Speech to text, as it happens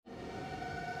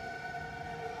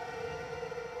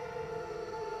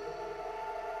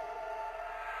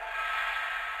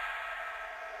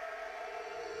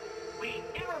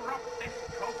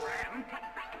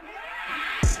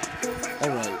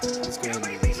Alright, let's go ahead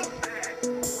and do this.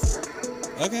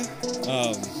 Okay.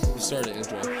 We start an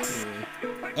intro.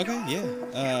 Okay,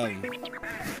 yeah.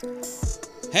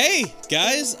 Hey,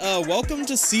 guys, welcome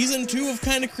to Season 2 of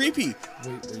Kinda Creepy.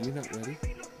 Wait, are you not ready?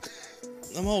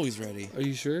 I'm always ready. Are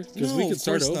you sure? Because No, we can of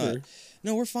start course over. not.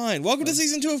 No, we're fine. Welcome to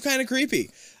Season 2 of Kinda Creepy.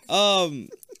 Our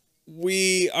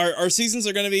seasons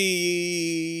are gonna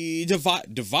be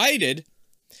divided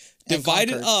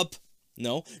up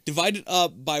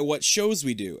by what shows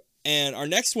we do. And our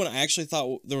next one, I actually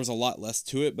thought there was a lot less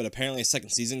to it, but apparently a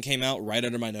second season came out right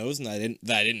under my nose, and I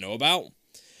didn't know about.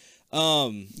 Yeah,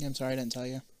 I'm sorry I didn't tell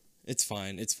you. It's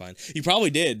fine. It's fine. You probably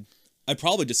did. I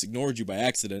probably just ignored you by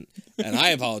accident, and I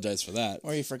apologize for that.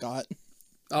 Or you forgot.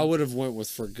 I would have went with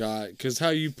forgot, because how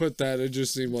you put that, it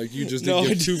just seemed like you just No,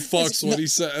 didn't give two fucks what he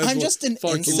said. I'm just an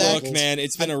insect. Look, man,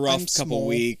 it's been a rough couple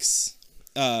weeks.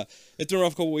 It's been a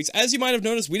rough couple weeks. As you might have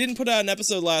noticed, we didn't put out an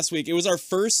episode last week. It was our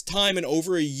first time in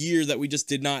over a year that we just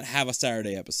did not have a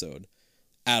Saturday episode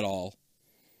at all.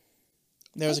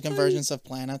 There was a convergence of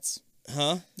planets.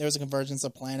 Huh? There was a convergence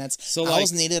of planets. So, I like-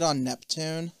 was needed on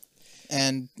Neptune.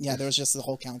 And, yeah, there was just the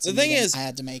whole council The thing meeting. is- I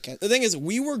had to make it. The thing is,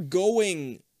 we were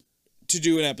going to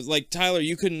do an episode. Like, Tyler,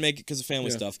 you couldn't make it because of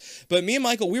family stuff. But me and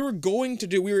Michael, we were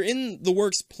in the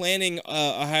works planning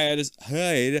a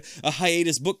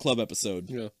hiatus book club episode.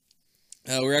 Yeah.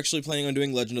 We're actually planning on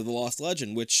doing Legend of the Lost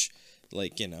Legend, which,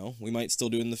 like, you know, we might still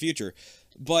do in the future.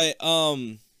 But,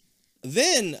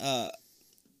 then,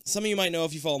 some of you might know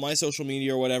if you follow my social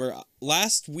media or whatever,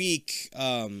 last week,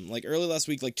 early last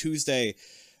week, like Tuesday,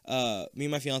 me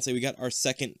and my fiance, we got our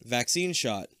second vaccine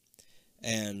shot.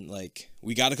 And, like,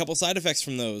 we got a couple side effects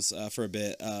from those for a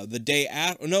bit. The day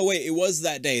after... No, wait, it was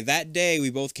that day. That day, we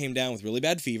both came down with really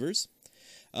bad fevers.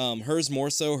 Hers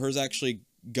more so. Hers actually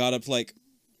got up, like,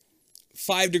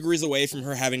 5 degrees away from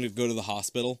her having to go to the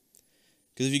hospital.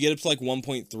 Because if you get up to, like,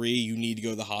 1.3, you need to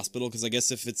go to the hospital. Because I guess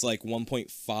if it's, like,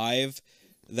 1.5,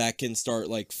 that can start,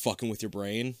 like, fucking with your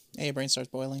brain. Yeah, your brain starts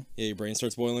boiling. Yeah, your brain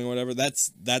starts boiling or whatever. That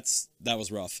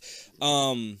was rough.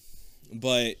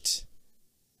 But...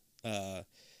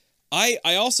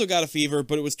 I also got a fever,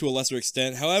 but it was to a lesser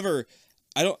extent. However,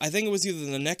 I think it was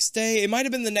either the next day. It might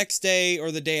have been the next day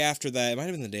or the day after that. It might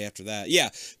have been the day after that. Yeah,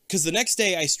 because the next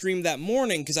day I streamed that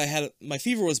morning because my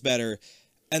fever was better,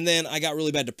 and then I got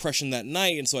really bad depression that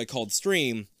night, and so I called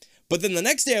stream. But then the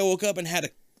next day I woke up and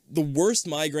had the worst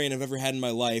migraine I've ever had in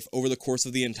my life over the course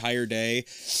of the entire day.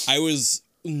 I was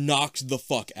knocked the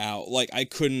fuck out. Like, I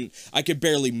could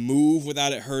barely move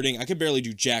without it hurting. I could barely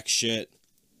do jack shit.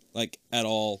 Like, at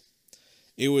all.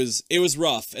 It was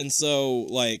rough, and so,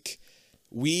 like,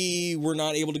 we were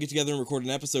not able to get together and record an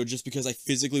episode just because I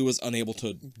physically was unable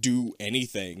to do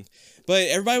anything. But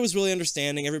everybody was really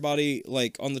understanding. Everybody,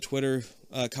 like, on the Twitter,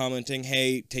 commenting,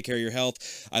 hey, take care of your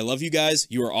health. I love you guys.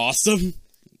 You are awesome.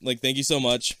 Like, thank you so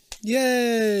much.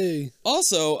 Yay!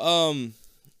 Also,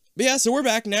 but yeah, so we're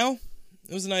back now.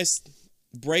 It was a nice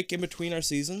break in between our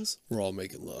seasons. We're all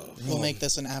making love. We'll make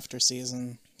this an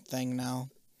after-season thing now.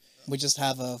 We just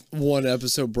have a... One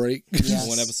episode break. Yes,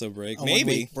 One episode break. a Maybe. 1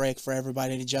 week break for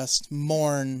everybody to just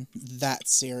mourn that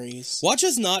series. Watch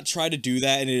us not try to do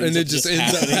that, and it And it just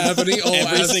ends up happening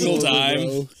every single absolutely, time.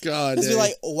 bro. God Because damn. we're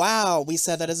like, wow, we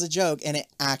said that as a joke, and it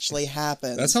actually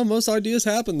happened. That's how most ideas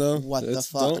happen, though. What the It's-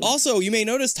 fuck? don't- Also, you may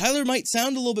notice Tyler might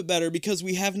sound a little bit better because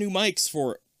we have new mics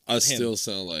for I him. still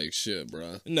sound like shit,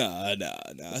 bro. No.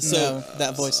 So, No,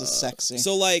 that voice is sexy.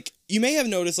 so like, you may have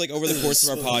noticed, like, over the course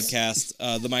of our podcast,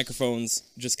 the microphones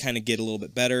just kind of get a little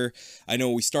bit better. I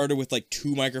know we started with, like,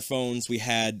 2 microphones. We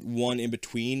had one in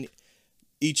between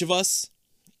each of us.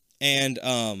 And,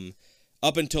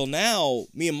 up until now,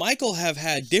 me and Michael have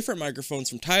had different microphones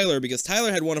from Tyler because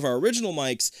Tyler had one of our original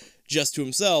mics just to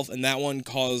himself, and that one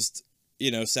caused,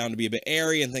 sound to be a bit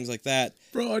airy and things like that.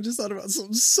 Bro, I just thought about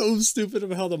something so stupid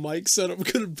of how the mic setup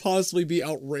could possibly be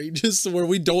outrageous, where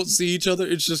we don't see each other.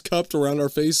 It's just cupped around our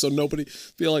face, so nobody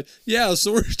be like, yeah,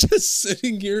 so we're just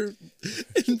sitting here,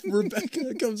 and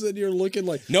Rebecca comes in here looking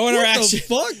like, No interaction.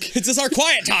 What the fuck? It's just our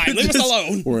quiet time. Leave us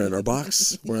alone. We're in our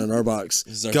box. We're in our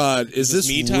box. our- God, is this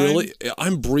me time? really?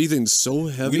 I'm breathing so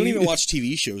heavy. We don't even watch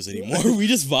TV shows anymore. We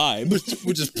just vibe.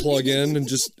 We just plug in and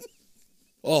just.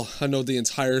 Oh, I know the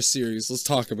entire series. Let's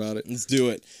talk about it. Let's do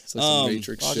it. It's like some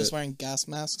Matrix We're all shit. just wearing gas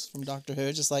masks from Doctor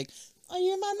Who, just like, oh,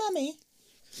 you're my mummy.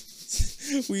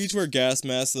 We each wear gas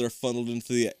masks that are funneled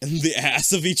into the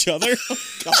ass of each other.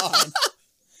 God.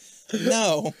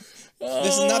 No.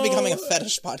 This is not becoming a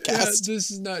fetish Yeah, podcast.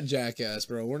 this is not Jackass,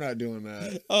 bro. We're not doing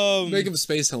that. Make them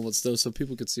space helmets, though, so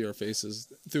people could see our faces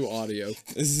through audio.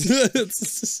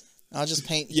 I'll just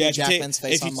paint Yeah, Hugh Jackman's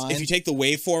face on mine. if you take the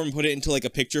waveform and put it into like a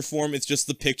picture form, it's just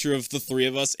the picture of the three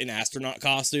of us in astronaut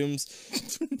costumes,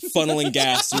 funneling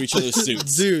gas through each other's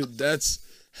suits. Dude, that's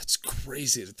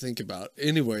crazy to think about.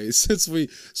 Anyway, since we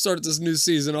started this new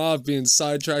season off being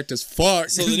sidetracked as fuck.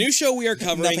 So the new show we are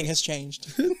covering, Nothing has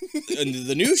changed.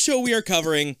 the new show we are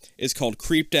covering is called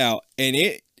Creeped Out, and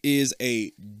it is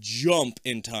a jump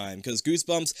in time because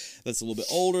Goosebumps, that's a little bit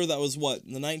older. That was what,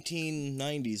 in the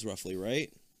 1990s roughly,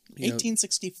 right?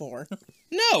 1864.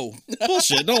 No,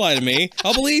 bullshit. Don't lie to me.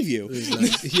 I'll believe you.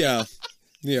 Yeah.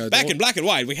 Back in black and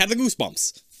white, we had the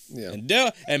Goosebumps.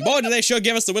 Yeah. And boy, did they sure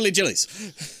give us the willy jillies.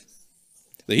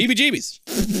 The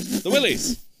heebie-jeebies. The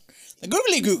willies. The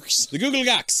googly gooks. The google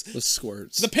gocks. The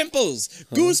squirts. The pimples.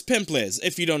 Goose pimples,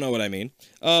 if you don't know what I mean.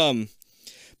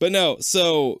 But no,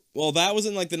 so, well, that was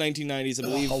in like the 1990s, I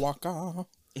believe. Waka,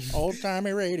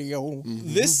 old-timey radio.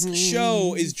 This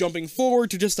show is jumping forward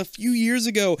to just a few years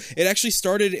ago. It actually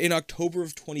started in October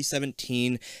of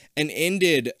 2017 and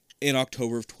ended in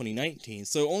October of 2019.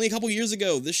 So only a couple years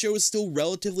ago. This show is still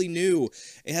relatively new.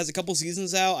 It has a couple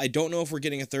seasons out. I don't know if we're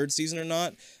getting a third season or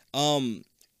not.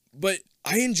 But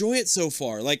I enjoy it so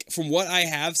far. Like, from what I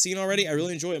have seen already, I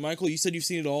really enjoy it. Michael, you said you've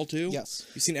seen it all too? Yes.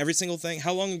 You've seen every single thing?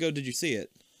 How long ago did you see it?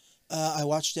 I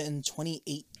watched it in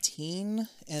 2018,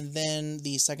 and then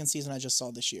the second season I just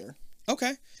saw this year.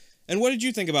 Okay. And what did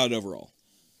you think about it overall?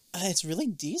 It's really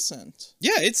decent.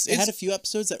 Yeah, It had a few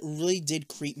episodes that really did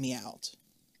creep me out.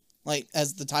 Like,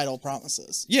 as the title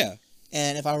promises. Yeah.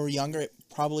 And if I were younger, it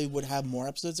probably would have more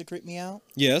episodes that creep me out.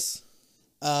 Yes.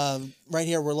 Right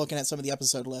here, we're looking at some of the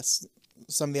episode lists.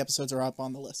 Some of the episodes are up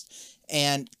on the list.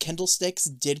 And Candlesticks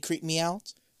did creep me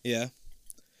out. Yeah.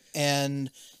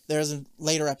 And there's a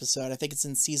later episode, I think it's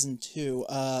in season 2,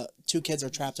 two kids are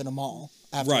trapped in a mall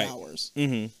after hours.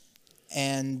 Mm-hmm.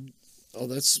 And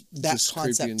that's that just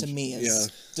concept creepy to me is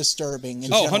yeah. disturbing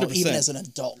in Oh, general, 100%. even as an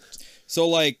adult. So,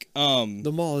 like,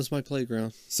 The mall is my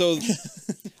playground. So,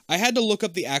 I had to look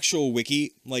up the actual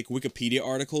Wikipedia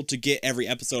article to get every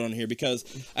episode on here because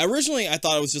originally I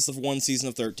thought it was just the one season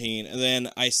of 13, and then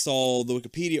I saw the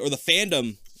Wikipedia, or the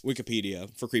fandom Wikipedia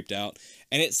for Creeped Out,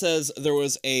 and it says there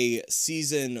was a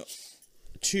season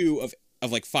 2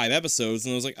 of like 5 episodes,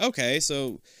 and I was like, okay,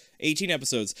 so 18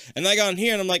 episodes. And then I got on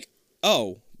here, and I'm like,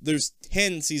 oh, there's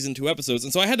 10 season 2 episodes.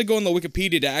 And so I had to go on the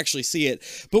Wikipedia to actually see it.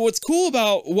 But what's cool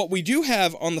about what we do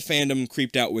have on the fandom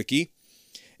Creeped Out wiki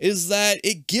is that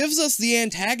it gives us the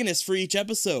antagonist for each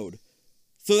episode.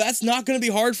 So that's not going to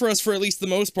be hard for us for at least the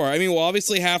most part. I mean, we'll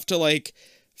obviously have to, like,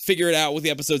 figure it out with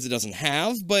the episodes it doesn't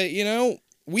have. But, you know,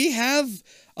 we have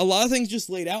a lot of things just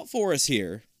laid out for us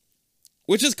here.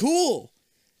 Which is cool.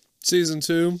 Season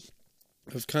 2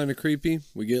 of kind of creepy.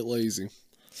 We get lazy.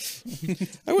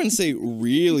 I wouldn't say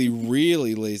really,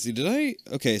 really lazy. Did I?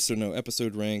 Okay, so no,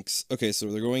 episode ranks. Okay, so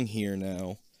they're going here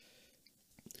now.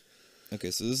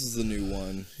 Okay, so this is the new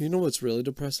one. You know what's really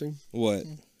depressing? What?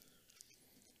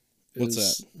 What's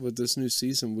that? With this new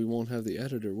season, we won't have the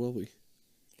editor, will we?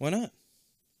 Why not?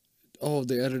 Oh,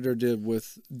 the editor did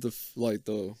with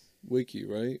the wiki,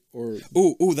 right? Or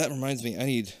Ooh, that reminds me.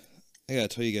 I gotta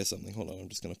tell you guys something. Hold on, I'm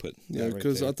just gonna put yeah,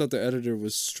 because I thought the editor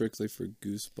was strictly for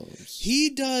Goosebumps. He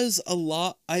does a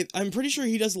lot. I'm pretty sure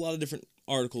he does a lot of different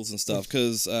articles and stuff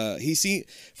because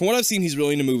from what I've seen, he's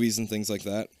really into movies and things like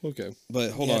that. Okay,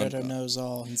 but hold on. The editor knows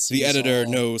all and sees the editor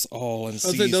all. knows all and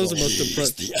sees I think those all. are most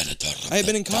impressive. The editor. I have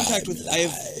been in contact with.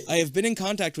 I have been in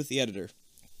contact with the editor.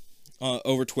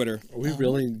 Over Twitter. Are we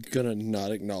really gonna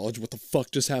not acknowledge what the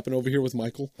fuck just happened over here with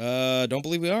Michael? Don't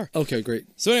believe we are. Okay, great.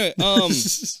 So anyway,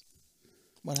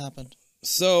 What happened?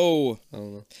 So I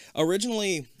don't know.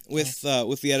 Originally with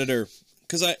the editor,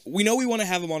 because we know we want to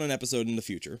have him on an episode in the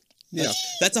future. Yeah,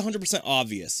 that's 100%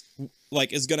 obvious.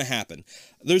 Like, is gonna happen.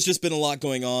 There's just been a lot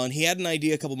going on. He had an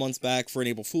idea a couple months back for an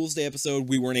April Fool's Day episode.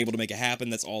 We weren't able to make it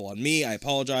happen. That's all on me. I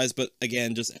apologize, but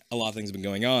again, just a lot of things have been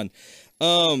going on.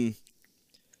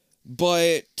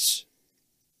 But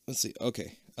let's see.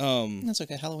 Okay. That's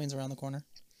okay. Halloween's around the corner.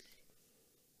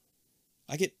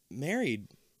 I get married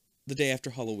the day after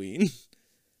Halloween.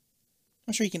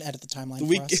 I'm sure you can edit the timeline The for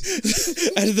week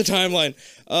us. edit the timeline.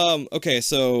 Okay,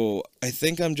 so I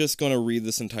think I'm just gonna read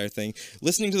this entire thing.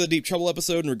 Listening to the Deep Trouble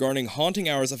episode and regarding Haunting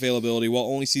Hours availability, while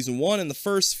only season 1 and the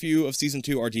first few of season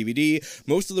 2 are DVD,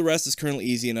 most of the rest is currently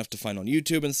easy enough to find on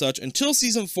YouTube and such. Until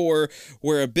season 4,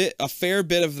 where a fair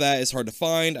bit of that is hard to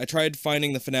find. I tried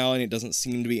finding the finale and it doesn't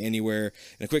seem to be anywhere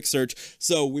in a quick search.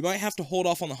 So we might have to hold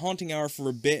off on the Haunting Hour for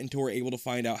a bit until we're able to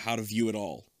find out how to view it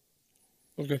all.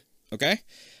 Okay. Okay?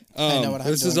 I know what I'm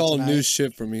This is doing all tonight. new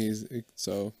shit for me.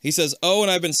 So He says, "Oh,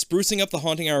 and I've been sprucing up the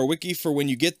Haunting Hour wiki for when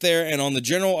you get there, and on the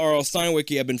general R.L. Stine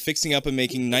wiki, I've been fixing up and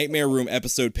making Nightmare Room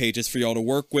episode pages for y'all to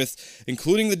work with,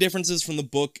 including the differences from the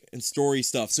book and story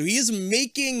stuff." So he is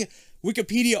making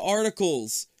Wikipedia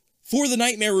articles for the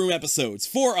Nightmare Room episodes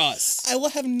for us. I will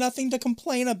have nothing to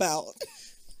complain about.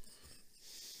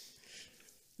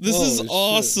 This is Holy shit.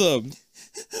 awesome.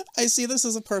 I see this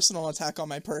as a personal attack on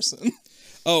my person.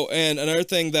 Oh, and another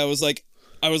thing that was like,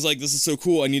 I was like, this is so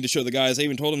cool, I need to show the guys. I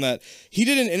even told him that. He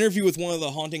did an interview with one of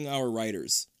the Haunting Hour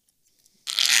writers.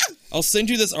 I'll send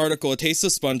you this article. It tastes so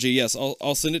spongy. Yes,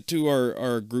 I'll send it to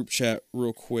our group chat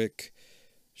real quick.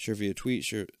 Sure via tweet,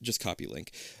 sure, just copy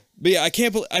link. But yeah,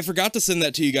 I forgot to send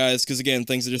that to you guys because again,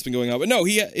 things have just been going on. But no,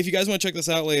 if you guys want to check this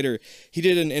out later, he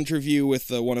did an interview with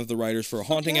one of the writers for a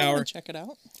Haunting Yeah, I'm Hour. gonna check it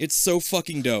out. It's so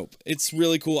fucking dope. It's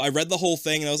really cool. I read the whole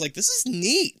thing and I was like, this is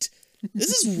neat.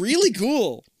 This is really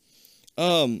cool.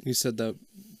 he said that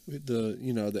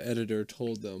the editor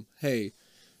told them, "Hey,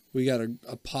 we got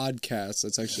a podcast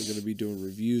that's actually going to be doing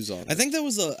reviews on it. I think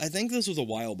this was a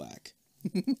while back.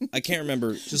 I can't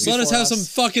remember. Just let us have some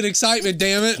fucking excitement,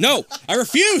 damn it." No, I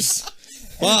refuse.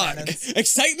 Fuck.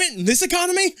 Excitement in this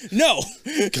economy? No.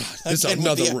 God, it's Again with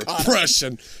another the economy.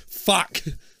 repression. Fuck.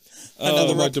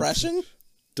 Another my repression?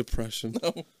 Depression.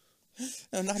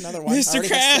 No, not another one. I Mr. already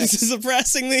have Krabs 6. is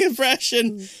suppressing the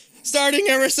oppression, starting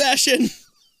a recession.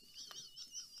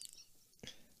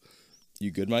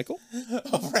 You good, Michael?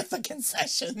 Over at the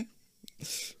concession.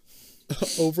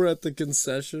 Over at the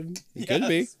concession. You could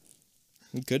be.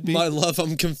 You could be. My love,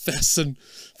 I'm confessing.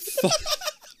 Fuck.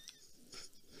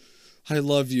 I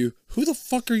love you. Who the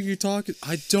fuck are you talking?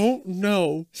 I don't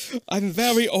know. I'm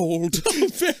very old. I'm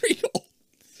very old.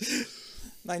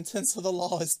 9/10 of the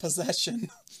law is possession.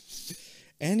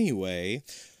 Anyway,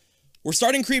 we're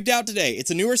starting Creeped Out today. It's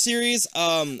a newer series.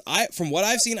 From what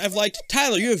I've seen, I've liked.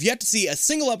 Tyler, you have yet to see a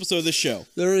single episode of this show.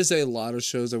 There is a lot of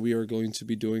shows that we are going to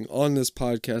be doing on this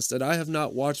podcast that I have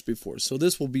not watched before, so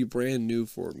this will be brand new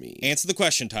for me. Answer the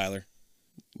question, Tyler.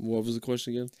 What was the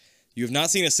question again? You have not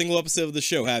seen a single episode of the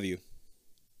show, have you?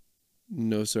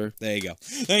 No, sir. There you go.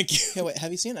 Thank you. Yeah, wait,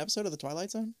 have you seen an episode of The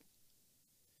Twilight Zone?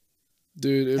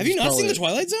 Dude, Have you not seen The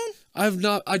Twilight Zone? I've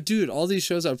not. Dude, all these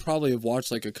shows I probably have watched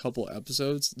like a couple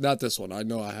episodes. Not this one. I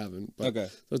know I haven't. But Okay.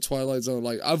 The Twilight Zone,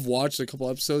 like I've watched a couple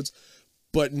episodes,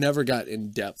 but never got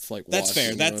in depth. Like That's watching,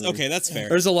 fair. you know That's what I mean? okay. That's fair.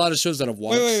 There's a lot of shows that I've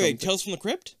watched. Wait. something- Tales from the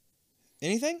Crypt?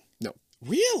 Anything? No.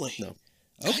 Really? No.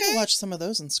 I Okay. watched some of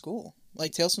those in school.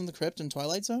 Like Tales from the Crypt and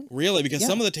Twilight Zone. Really? Because Yeah.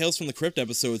 some of the Tales from the Crypt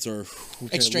episodes are.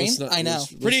 Okay, Extreme? let's not- I know.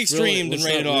 let's Pretty extreme let's and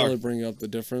rated not R. really bring up the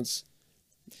difference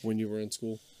when you were in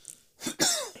school.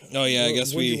 Oh yeah, I guess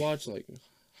When we. you watch like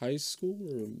high school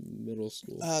or middle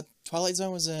school? Twilight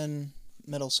Zone was in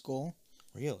middle school.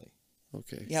 Really?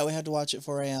 Okay. Yeah, we had to watch it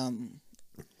for a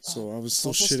So I was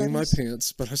still social shitting my studies?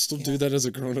 pants, but I still do that as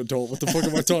a grown adult. What the fuck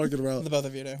am I talking about? the both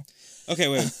of you do. Okay,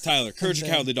 wait. Tyler, Courage the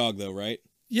then- Cowardly Dog, though, right?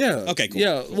 Yeah. Okay, cool.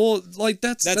 Yeah. Well, like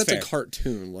that's That's a fair.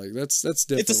 cartoon. Like that's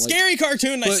different. It's a Like, scary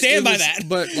cartoon, and I but stand it by was- that.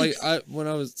 But like when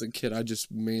I was a kid, I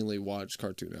just mainly watched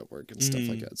Cartoon Network and stuff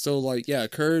like Mm. that. So like yeah,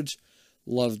 Courage,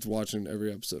 loved watching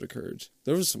every episode of Courage.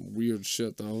 There was some weird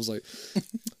shit though. I was like,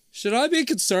 should I be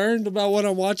concerned about what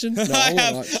I'm watching? No,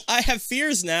 I have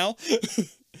fears now.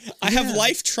 I have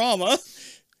life trauma.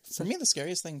 For me, the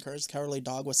scariest thing in Courage the Cowardly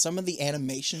Dog was some of the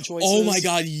animation choices. Oh my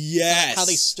god, yes. How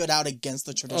they stood out against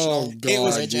the traditional Oh,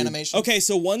 God, Courage dude. animation. Okay,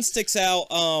 so one sticks out.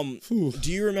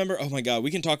 Do you remember? Oh my god,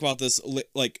 we can talk about this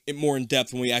like more in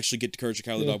depth when we actually get to Courage the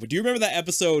Cowardly Dog. But do you remember that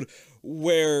episode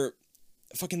where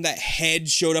fucking that head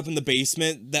showed up in the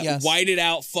basement? That Yes. whited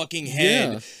out fucking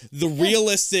head. Yeah. The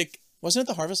realistic, Wasn't it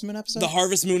the Harvest Moon episode? the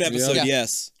Harvest Moon episode. Yeah.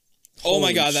 Yes. Oh my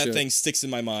Holy god, that shit. thing sticks in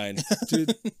my mind.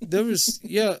 Dude, there was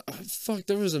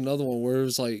there was another one where it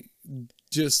was like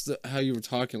just how you were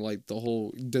talking, like the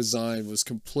whole design was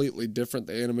completely different,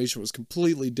 the animation was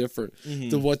completely different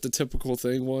than what the typical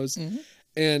thing was,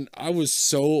 and it was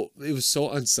so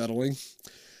unsettling.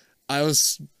 I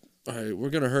was all right. We're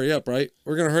gonna hurry up, right?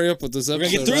 We're gonna hurry up with this episode. We're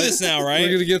gonna get through right? this now, right?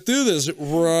 We're gonna get through this,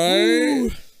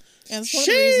 right? And it's one of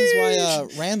the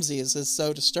reasons why Ramses is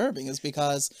so disturbing is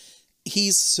because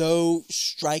he's so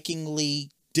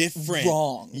strikingly Different.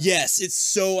 wrong. Yes, it's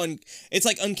so it's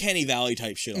like Uncanny Valley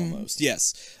type shit almost.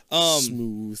 Yes.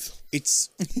 Smooth. It's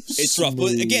rough.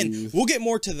 But again, Smooth. we'll get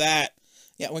more to that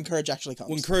Yeah, when Courage actually comes.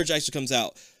 when Courage actually comes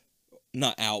out.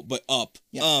 Not out, but up.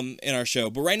 Yeah. In our show.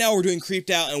 But right now we're doing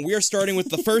Creeped Out, and we are starting with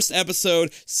the first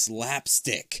episode,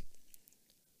 Slapstick.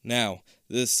 Now,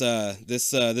 this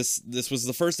was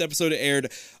the first episode it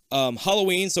aired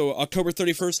Halloween, so October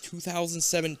 31st,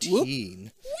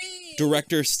 2017.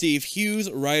 Director Steve Hughes,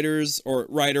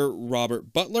 writer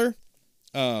Robert Butler.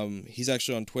 He's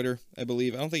actually on Twitter, I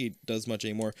believe. I don't think he does much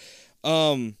anymore.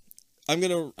 I'm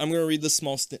gonna read this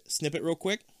small snippet real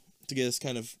quick to get us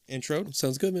kind of introed.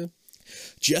 Sounds good, man.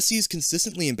 Jessie is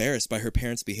consistently embarrassed by her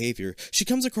parents' behavior. She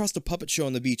comes across a puppet show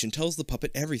on the beach and tells the puppet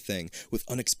everything, with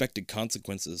unexpected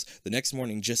consequences. The next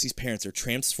morning, Jessie's parents are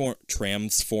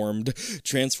transformed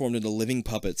into living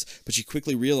puppets, but she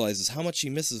quickly realizes how much she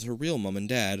misses her real mom and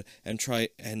dad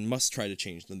and must try to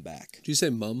change them back. Did you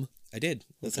say mum? I did.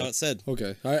 That's how it said.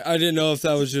 Okay. I didn't know if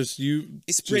that was just you.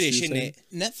 It's British, isn't it?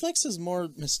 Netflix is more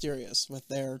mysterious with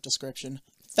their description.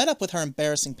 Fed up with her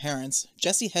embarrassing parents,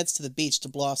 Jessie heads to the beach to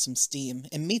blow off some steam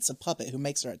and meets a puppet who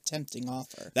makes her a tempting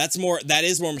offer. That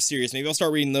is more mysterious. Maybe I'll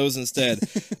start reading those instead.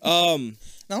 Now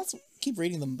let's keep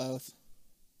reading them both.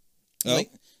 Oh.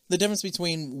 Like the difference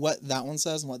between what that one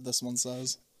says and what this one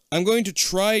says. I'm going to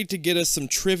try to get us some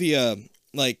trivia,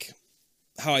 like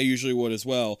how I usually would as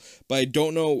well, but I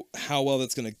don't know how well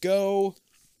that's going to go,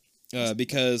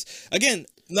 because, again,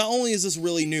 not only is this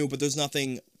really new, but there's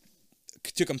nothing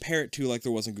to compare it to like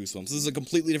there was in Goosebumps. This is a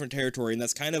completely different territory, and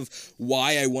that's kind of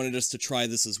why I wanted us to try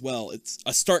this as well. It's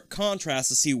a stark contrast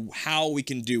to see how we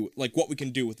can do, like what we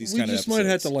can do with these kind of episodes. We just might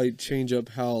have to like change up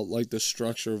how like the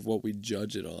structure of what we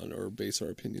judge it on or base our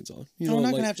opinions on. You know, I'm not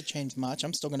like, gonna have to change much.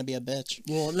 I'm still gonna be a bitch.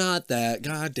 Well, not that.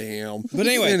 Goddamn. But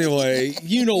anyway,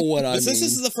 you know what I mean. Since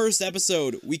this is the first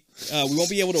episode, we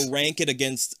won't be able to rank it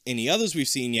against any others we've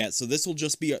seen yet. So this will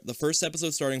just be the first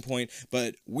episode starting point.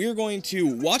 But we're going to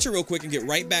watch it real quick and get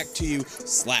right back to you.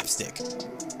 Slapstick.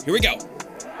 Here we go.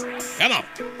 Come on.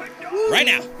 Right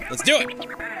now. Let's do it.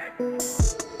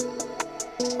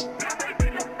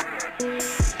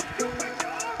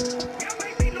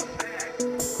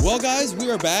 Well, guys, we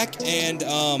are back, and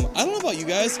I don't know about you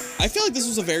guys. I feel like this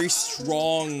was a very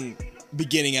strong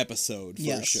beginning episode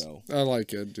for a show. I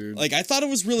like it, dude. Like, I thought it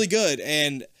was really good,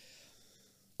 and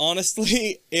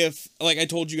honestly, if, like I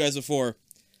told you guys before,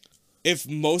 if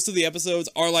most of the episodes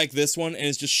are like this one, and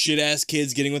it's just shit-ass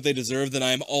kids getting what they deserve, then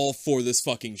I'm all for this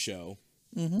fucking show.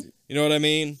 Mm-hmm. You know what I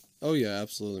mean? Oh, yeah,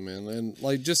 absolutely, man. And,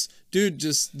 like, just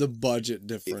the budget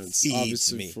difference.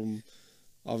 Obviously, from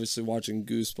watching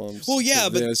Goosebumps. Well, yeah,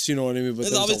 but this, you know what I mean? But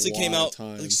it obviously came out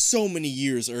like so many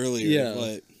years earlier.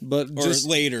 Yeah, but or just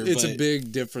later. It's a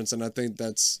big difference, and I think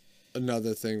that's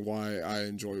another thing why I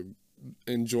enjoyed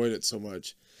it so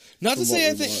much. Not to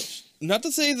say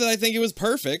that I think it was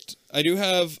perfect. I do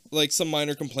have like some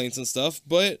minor complaints and stuff,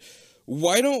 but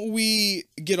why don't we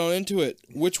get on into it?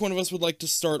 Which one of us would like to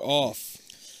start off?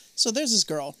 So there's this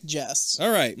girl, Jess.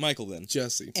 All right, Michael then.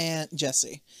 Jessie. And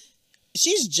Jessie.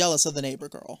 She's jealous of the neighbor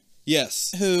girl.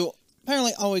 Yes. Who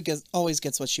apparently always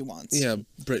gets what she wants. Yeah,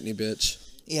 Brittany bitch.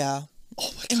 Yeah.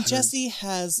 Oh my god. And Jessie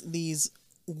has these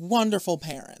wonderful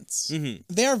parents. Mm-hmm.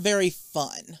 They're very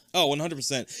fun. Oh,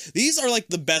 100%. These are like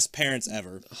the best parents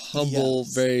ever. Humble,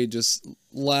 very just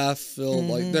laugh-filled.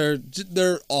 Like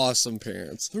they're awesome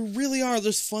parents. They really are.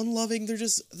 They're fun-loving.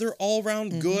 They're all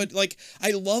around good. Like,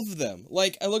 I love them.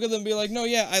 Like, I look at them and be like, no,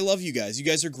 yeah, I love you guys. You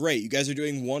guys are great. You guys are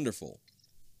doing wonderful.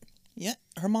 Yeah,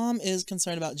 her mom is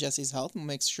concerned about Jessie's health and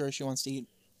makes sure she wants to eat,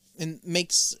 and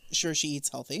makes sure she eats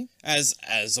healthy. As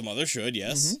a mother should,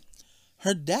 yes.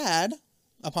 Her dad,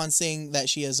 upon seeing that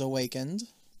she is awakened,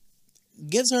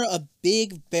 gives her a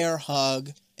big bear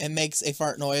hug and makes a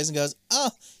fart noise and goes,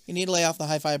 "Oh, you need to lay off the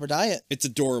high-fiber diet." It's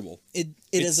adorable. It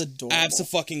is adorable.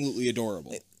 Abso-fucking-lutely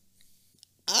adorable.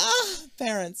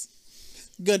 Parents.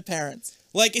 Good parents.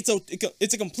 Like, it's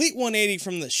a complete 180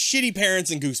 from the shitty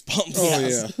parents in Goosebumps. Oh,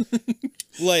 yeah.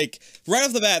 Like, right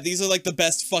off the bat, these are, like, the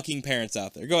best fucking parents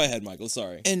out there. Go ahead, Michael,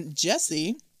 sorry. And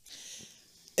Jessie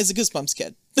is a Goosebumps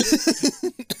kid.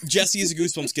 Jessie is a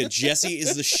Goosebumps kid. Jessie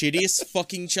is the shittiest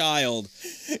fucking child.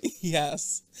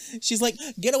 Yes. She's like,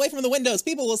 get away from the windows.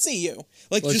 People will see you.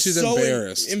 Like just she's so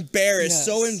embarrassed. Yes.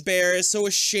 So embarrassed, so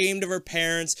ashamed of her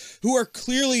parents, who are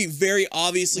clearly very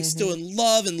obviously still in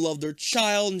love and love their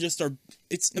child and just are,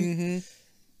 it's,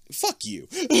 fuck you.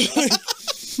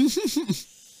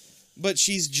 But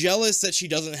she's jealous that she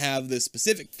doesn't have this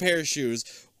specific pair of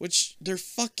shoes, which they're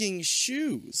fucking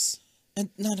shoes. And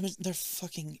not to mention, they're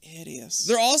fucking idiots.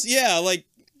 They're also, yeah, like,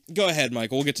 go ahead,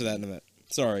 Michael. We'll get to that in a minute.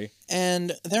 Sorry.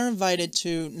 And they're invited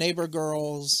to Neighbor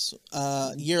Girl's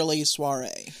yearly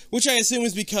soiree. Which I assume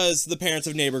is because the parents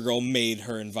of Neighbor Girl made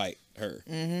her invite her.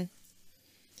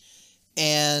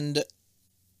 And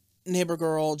Neighbor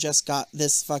Girl just got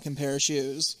this fucking pair of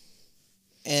shoes.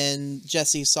 And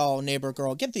Jessie saw Neighbor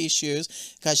Girl get these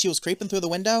shoes because she was creeping through the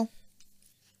window.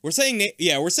 We're saying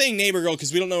Neighbor Girl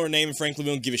because we don't know her name, and frankly,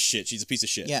 we don't give a shit. She's a piece of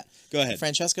shit. Yeah. Go ahead.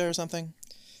 Francesca or something?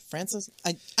 Francis?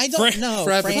 I don't know.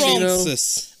 Frappuccino.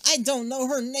 Francis. I don't know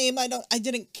her name. I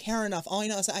didn't care enough. All I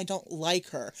know is that I don't like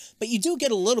her. But you do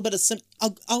get a little bit of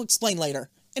I'll explain later.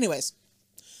 Anyways.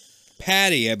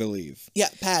 Patty, I believe. Yeah,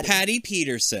 Patty. Patty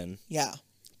Peterson. Yeah.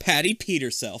 Patty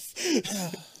Peterself.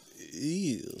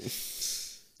 Ew.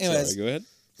 Anyways, Sorry, go ahead.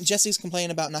 Jesse's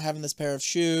complaining about not having this pair of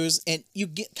shoes, and you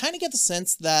kind of get the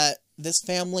sense that this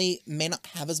family may not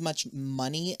have as much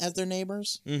money as their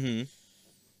neighbors. Mm-hmm.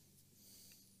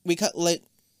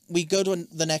 We go to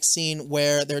the next scene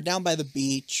where they're down by the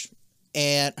beach,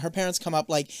 and her parents come up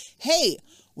like, "Hey,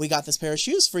 we got this pair of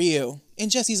shoes for you."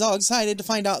 And Jesse's all excited to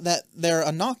find out that they're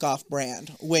a knockoff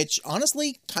brand, which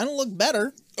honestly kind of look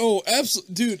better. Oh,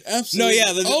 absolutely, dude, No, absolutely.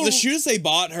 yeah, the shoes they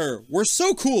bought her were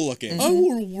so cool looking. I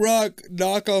will rock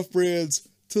knockoff brands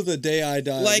to the day I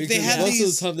die. Like, they because had most these-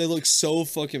 of the time they look so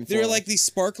fucking. They were fly. like these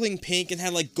sparkling pink and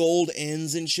had like gold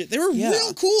ends and shit. They were Yeah.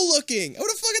 real cool looking. I would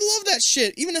have fucking loved that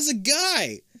shit, even as a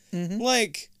guy.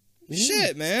 Like,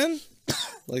 shit, man.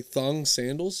 like thong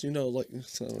sandals, you know, like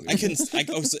I can.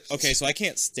 Okay, so I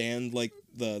can't stand like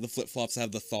the flip flops that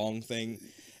have the thong thing.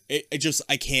 It just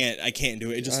I can't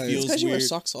do it. It just feels Because you wear weird.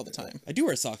 socks all the time. I do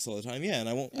wear socks all the time, yeah, and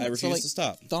I won't. I refuse like, to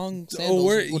stop. Thong sandals. Oh,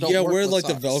 wear don't work wear with like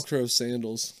socks. the Velcro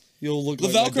sandals. You'll look The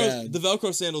like my Velcro, dad. the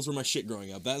Velcro sandals were my shit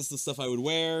growing up. That's the stuff I would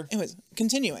wear. Anyways,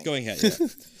 continuing. Going head,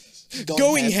 yeah. Going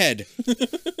Going ahead. head.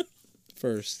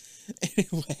 First.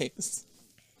 Anyways,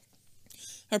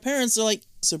 her parents are like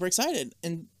super excited,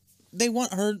 and they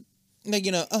want her, like,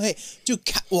 oh hey, do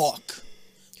catwalk,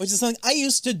 which is something I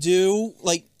used to do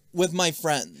like with my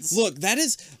friends. Look, that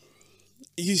is.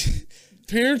 You,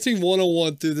 Parenting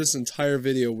 101 through this entire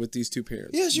video with these two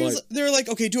parents. Yeah, they were like,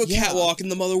 okay, do a Yeah. catwalk, and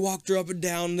the mother walked her up and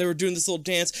down, and they were doing this little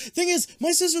dance. Thing is,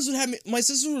 my sisters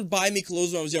would buy me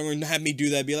clothes when I was younger and have me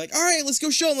do that, be like, all right, let's go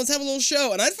show them, let's have a little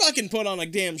show, and I'd fucking put on a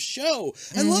damn show.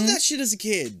 I love that shit as a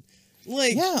kid.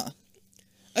 Like, Yeah.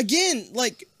 again,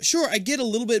 like, sure, I get a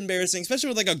little bit embarrassing, especially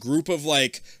with like a group of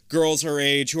like girls her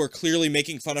age who are clearly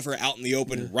making fun of her out in the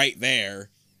open right there.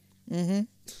 Mm-hmm.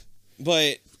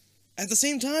 But at the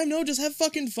same time, no, just have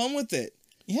fucking fun with it.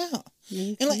 Yeah.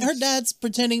 And like her dad's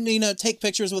pretending to, take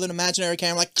pictures with an imaginary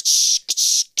camera, like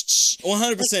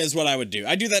 100% is what I would do.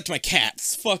 I do that to my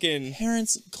cats. Fucking.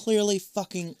 parents clearly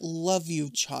fucking love you,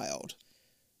 child.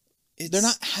 They're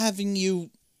not having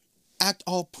you act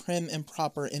all prim and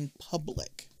proper in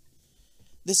public.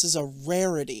 This is a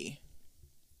rarity.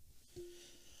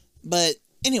 But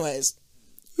anyways,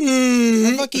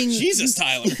 her fucking Jesus,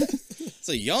 Tyler. It's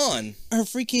a yawn. her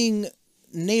freaking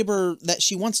neighbor that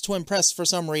she wants to impress for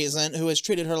some reason, who has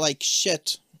treated her like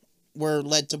shit, we're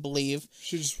led to believe,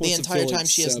 She just the wants to entire feel time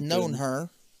she has accepted. known her.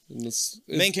 And it's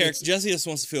Main character, Jesse just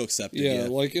wants to feel accepted. Yeah,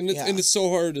 like, and Yeah. it's so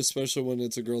hard, especially when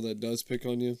it's a girl that does pick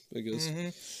on you, I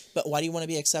guess. But why do you want to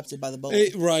be accepted by the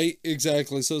bully? Right,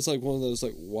 exactly. So it's like one of those,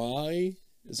 like, why?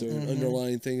 Is there an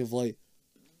underlying thing of, like,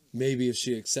 maybe if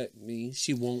she accepts me,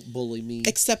 she won't bully me?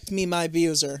 Accept me, my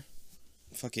abuser.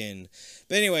 Fucking.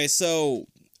 But anyway, so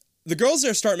the girls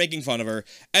there start making fun of her,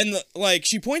 and like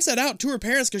she points that out to her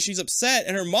parents because she's upset,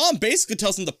 and her mom basically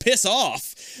tells them to piss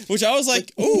off, which I was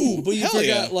like, ooh, But you hell forgot,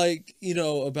 yeah. like,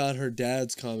 about her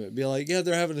dad's comment. Be like, yeah,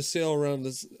 they're having a sale around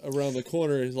the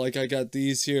corner. Like, I got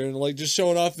these here, and like just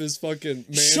showing off his fucking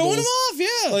mandals. Showing them off,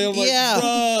 yeah. Like, I'm like, Yeah.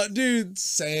 bruh, dude,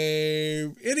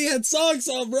 same. And he had socks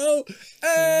on, bro.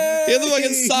 Hey! He had the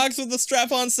fucking socks with the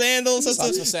strap-on sandals. That's,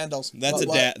 Socks the- with sandals. that's What, a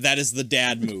what? dad. That is the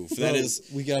dad move. That Bro, is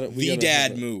we gotta the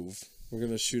dad move. We're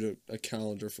gonna shoot a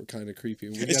calendar for kind of creepy.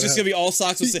 It's just gonna be all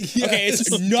socks with Yeah, okay, it's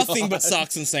oh nothing but God.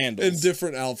 socks and sandals. in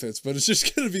different outfits, but it's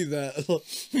just gonna be that.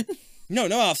 No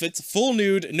outfits, full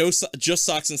nude, just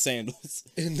socks and sandals.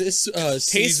 In this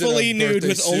Tastefully nude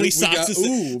with only socks and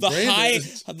ooh,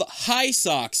 sandals. The high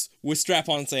socks with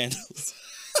strap-on sandals.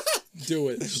 do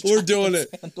it. We're doing it.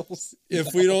 Sandals.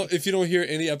 If you don't hear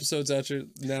any episodes after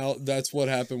now, that's what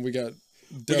happened. We got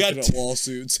definite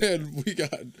lawsuits, and we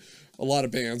got a lot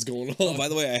of bands going on. Oh, by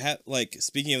the way, I had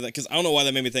speaking of that, because I don't know why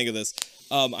that made me think of this.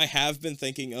 I have been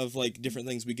thinking of like different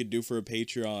things we could do for a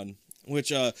Patreon.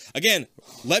 Which again,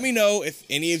 let me know if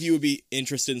any of you would be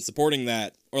interested in supporting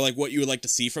that, or like what you would like to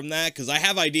see from that. Because I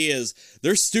have ideas.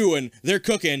 They're stewing. They're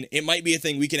cooking. It might be a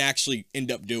thing we can actually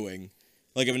end up doing.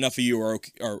 Like if enough of you are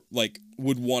like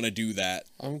would want to do that,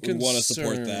 would want to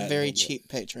support concerned. that. Very cheap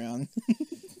Patreon.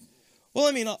 Well,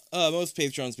 I mean, most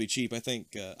Patrons be cheap. I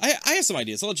think I have some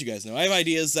ideas. I'll let you guys know. I have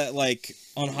ideas that like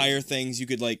on higher things you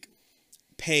could like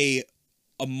pay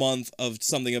a month of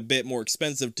something a bit more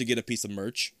expensive to get a piece of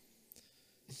merch.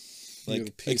 You Like get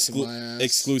a piece of my ass.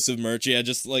 exclusive merch, yeah,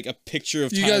 just like a picture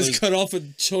of You Tyler's. guys cut off a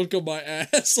chunk of my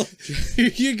ass. Like,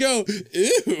 here you go.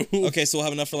 Ew. Okay, so we'll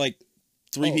have enough for like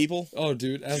 3 people. Oh,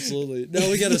 dude, absolutely. No,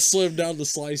 we gotta slim down the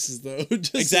slices though.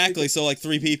 Just Exactly. So like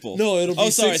 3 people. No, it'll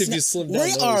be sorry. 6 if you slim down.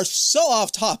 We are so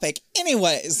off topic.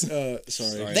 Anyways,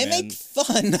 sorry. they man. make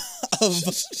fun of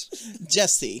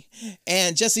Jesse,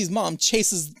 and Jesse's mom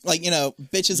chases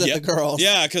bitches at the girls.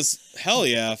 Yeah, because hell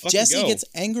yeah, fucking Jesse go. gets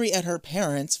angry at her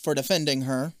parents for defending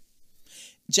her.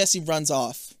 Jesse runs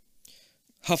off.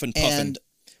 huffing puffing And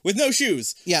with no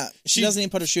shoes. yeah, she doesn't even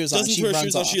put her shoes on. Doesn't She put her runs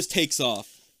shoes off. on. She just takes off.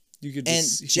 You could And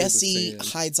just hear the Jesse sand.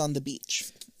 hides on the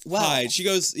beach. Well, Hide. She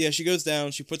goes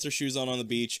down. She puts her shoes on the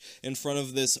beach in front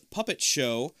of this puppet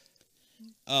show.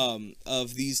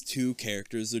 Of these 2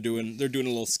 characters, they're doing a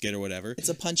little skit or whatever. it's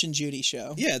a Punch and Judy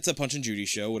show. Yeah, it's a Punch and Judy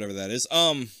show, whatever that is.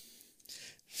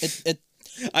 It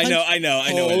I know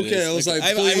Oh, what it okay, is. I was like,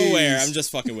 I'm aware. please. I'm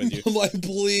just fucking with you. I'm like,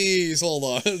 please hold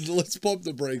on. Let's pump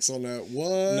the brakes on that. What?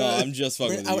 No, I'm just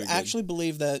fucking with you. I would You're good. actually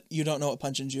believe that you don't know what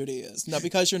Punch and Judy is. Not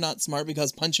because you're not smart,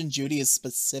 because Punch and Judy is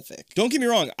specific. Don't get me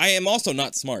wrong. I am also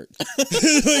not smart.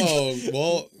 Oh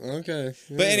well, okay.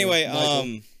 But anyway,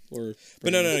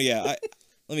 But no, yeah.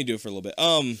 Let me do it for a little bit.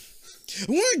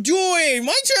 We're doing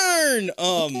my turn.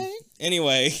 Okay.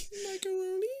 Anyway,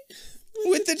 Macaroni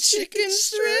with the chicken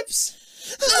strips.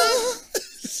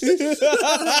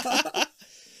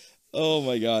 Oh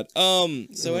my god.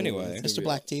 So anyway, Mr.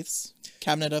 Blackteeth's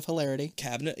Cabinet of Hilarity.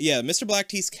 Mr.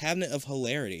 Blackteeth's Cabinet of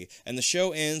Hilarity. And the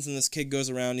show ends and this kid goes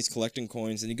around, he's collecting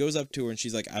coins, and he goes up to her and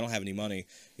she's like, I don't have any money.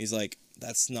 He's like,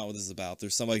 that's not what this is about.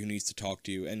 There's somebody who needs to talk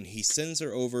to you. And he sends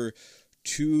her over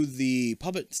to the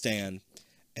puppet stand,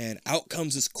 and out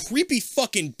comes this creepy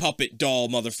fucking puppet doll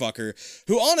motherfucker,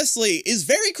 who honestly is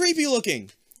very creepy looking.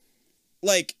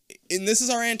 Like, and this is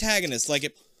our antagonist.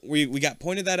 Like, we got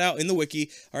pointed that out in the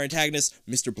wiki. Our antagonist,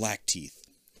 Mr. Blackteeth.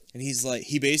 And he's like,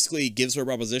 he basically gives her a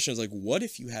proposition. It's like, what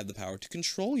if you had the power to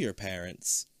control your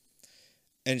parents?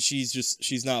 And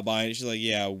she's not buying it. She's like,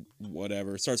 yeah,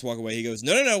 whatever. Starts walking away. He goes,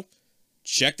 no.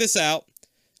 Check this out.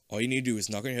 All you need to do is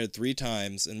knock on your head 3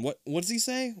 times. And what does he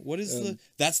say? What is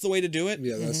that's the way to do it?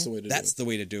 Yeah, that's the way to do it. That's the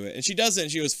way to do it. And she does it,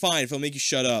 and she goes, fine, if it'll make you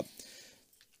shut up.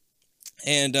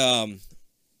 And,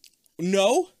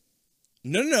 no.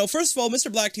 First of all,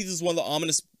 Mr. Blackteeth is one of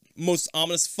the most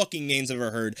ominous fucking names I've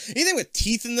ever heard. Anything with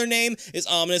teeth in their name is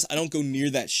ominous. I don't go near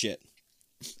that shit.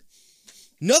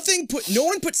 No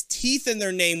one puts teeth in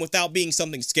their name without being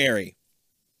something scary.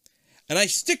 And I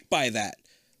stick by that.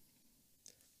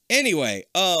 Anyway,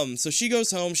 so she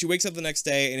goes home, she wakes up the next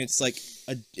day, and it's like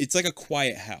a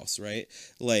quiet house, right?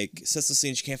 Like, sets the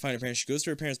scene, she can't find her parents, she goes to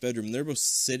her parents' bedroom, and they're both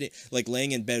sitting, like,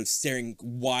 laying in bed, staring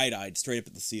wide-eyed straight up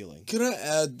at the ceiling. Can I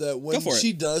add that when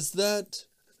she does that,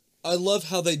 I love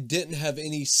how they didn't have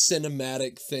any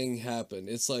cinematic thing happen.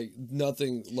 It's like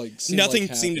nothing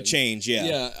seemed to change, yeah.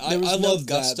 Yeah, There was I no love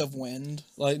gust that. of wind.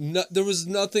 Like, there was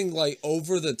nothing, like,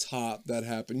 over the top that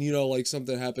happened. You know, like,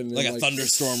 something happened. Like a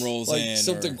thunderstorm rolls like in.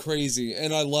 something crazy.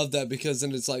 And I love that because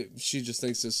then it's like, she just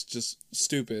thinks it's just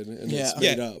stupid and it's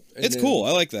made up. And it's cool,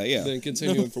 I like that, yeah. Then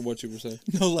continuing from what you were saying.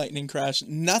 No lightning crash.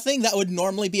 Nothing that would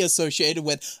normally be associated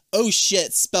with, oh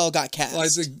shit, spell got cast.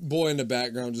 Like the boy in the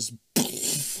background just...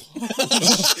 He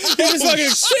just fucking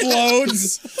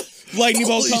explodes. Lightning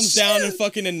bolt Holy comes down and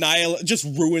fucking just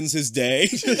ruins his day.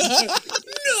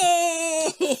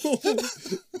 No!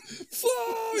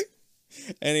 Fuck!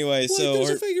 Anyway, so There's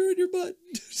a finger in your butt.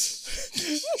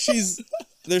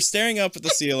 they're staring up at the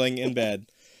ceiling in bed.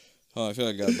 Oh, I feel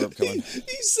like I got a burp coming.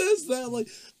 He says that like,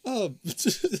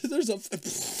 there's a...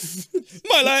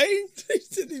 My life. He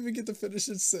didn't even get to finish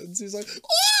his sentence. He's like,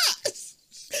 what?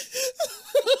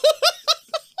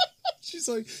 She's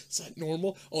like, is that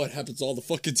normal? Oh, it happens all the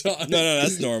fucking time. No,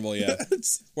 that's normal, yeah.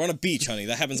 We're on a beach, honey.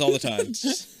 That happens all the time.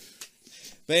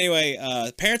 But anyway,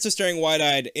 parents are staring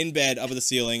wide-eyed in bed up at the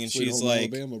ceiling, and she's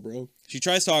like... Alabama, bro. She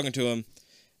tries talking to him,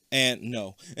 and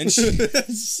no. And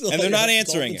they're not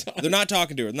answering her. They're not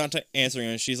talking to her. They're not answering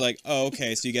her. And she's like, oh,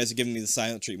 okay, so you guys are giving me the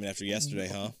silent treatment after yesterday,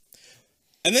 huh?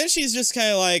 And then she's just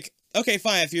kind of like, okay,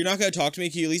 fine, if you're not going to talk to me,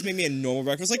 can you at least make me a normal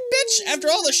breakfast? Like, bitch, after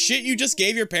all the shit you just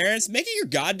gave your parents, make it your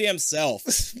goddamn self.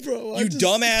 Bro, You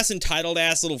dumbass,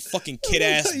 entitled-ass, little fucking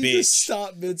kid-ass You just bitch.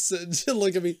 stop mid-sentence and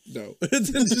look at me. No. And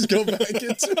then just go back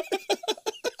into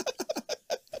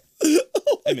it.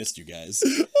 I missed you guys.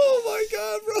 Oh my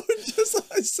god, bro. Just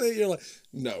I say it, you're like,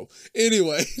 no.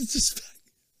 Anyway, just...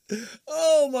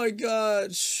 Oh my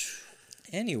gosh.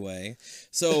 Anyway,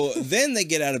 so then they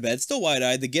get out of bed, still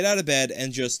wide-eyed. They get out of bed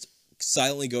and just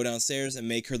silently go downstairs and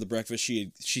make her the breakfast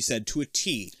she said to a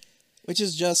T. Which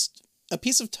is just a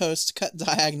piece of toast cut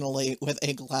diagonally with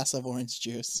a glass of orange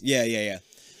juice. Yeah.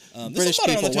 There's British some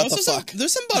butter on the people, what toast. the fuck?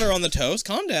 There's some butter on the toast.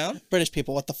 Calm down. British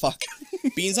people, what the fuck?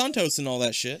 Beans on toast and all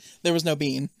that shit. There was no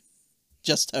bean.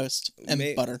 just toast and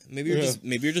butter. Maybe you're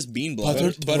just bean blood.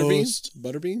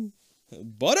 Butterbean?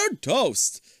 Buttered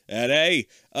toast at A.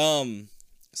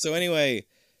 So anyway,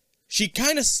 she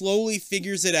kind of slowly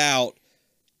figures it out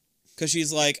because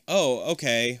she's like, oh,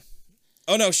 okay.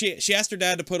 Oh no, she asked her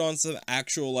dad to put on some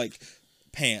actual like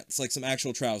pants, like some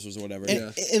actual trousers or whatever.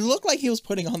 It looked like he was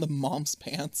putting on the mom's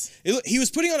pants. He was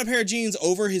putting on a pair of jeans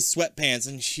over his sweatpants,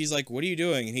 and she's like, "What are you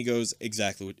doing?" And he goes,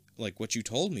 "Exactly what you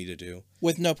told me to do."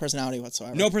 With no personality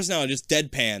whatsoever. No personality, just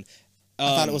deadpan.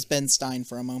 I thought it was Ben Stein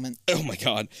for a moment. Oh my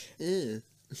god.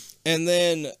 And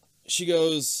then she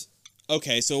goes,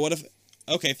 "Okay, so what if?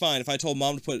 Okay, fine. If I told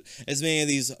mom to put as many of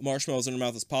these marshmallows in her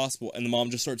mouth as possible," and the mom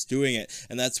just starts doing it,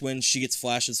 and that's when she gets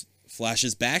flashbacks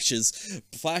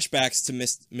to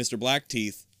Mr.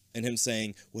 Blackteeth and him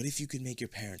saying, "What if you could make your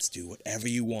parents do whatever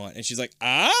you want?" And she's like,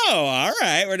 "Oh, all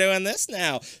right, we're doing this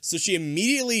now." So she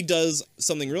immediately does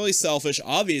something really selfish,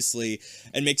 obviously,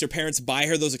 and makes her parents buy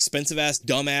her those expensive-ass,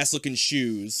 dumbass-looking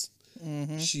shoes.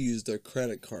 Mm-hmm. She used their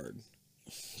credit card.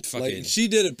 Fucking... Like, she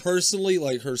did it personally,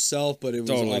 like herself, but it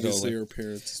was obviously totally. her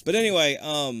parents. But anyway,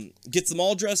 gets them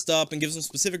all dressed up and gives them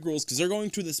specific rules because they're going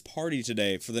to this party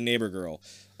today for the neighbor girl.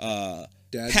 Dad,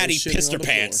 Patty don't shit pissed her on the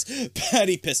pants. floor.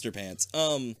 Patty pissed her pants.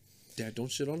 Dad,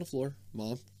 don't shit on the floor.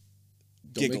 Mom,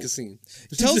 don't Giggle. make a scene.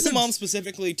 Tells the mom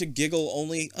specifically to giggle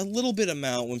only a little bit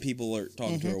amount when people are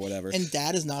talking to her or whatever. And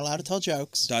Dad is not allowed to tell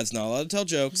jokes. Dad's not allowed to tell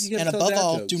jokes. You gotta And tell above dad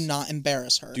all, jokes. do not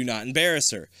embarrass her. Do not embarrass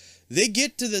her. They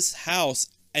get to this house,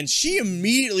 and she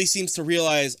immediately seems to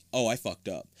realize, oh, I fucked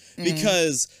up.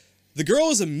 Because the girl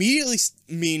is immediately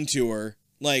mean to her,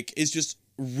 like, is just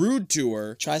rude to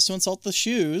her. Tries to insult the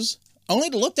shoes, only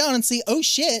to look down and see, oh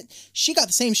shit, she got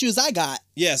the same shoes I got.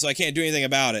 Yeah, so I can't do anything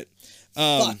about it.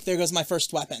 Fuck, there goes my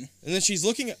first weapon. And then she's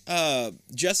looking,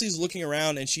 Jesse's looking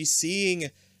around, and she's seeing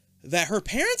that her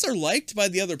parents are liked by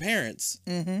the other parents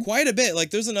quite a bit.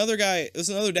 Like, there's another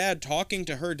dad talking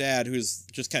to her dad who's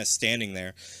just kind of standing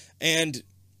there, and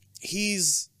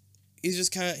he's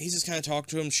just kind of talking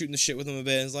to him, shooting the shit with him a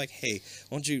bit, and is like, hey,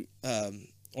 why don't you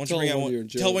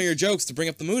tell one of your jokes to bring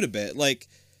up the mood a bit. Like,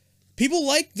 people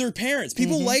like their parents.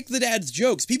 People like the dad's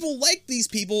jokes. People like these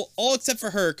people, all except for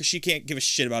her, because she can't give a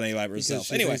shit about anybody but herself.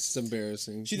 She anyway, thinks it's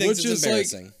embarrassing. She thinks it's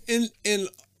embarrassing. Like, in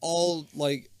all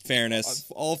like fairness,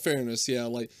 yeah.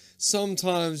 Like,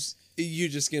 sometimes you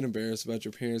just get embarrassed about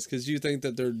your parents because you think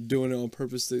that they're doing it on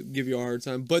purpose to give you a hard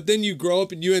time. But then you grow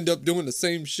up and you end up doing the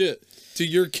same shit to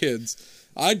your kids.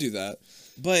 I do that.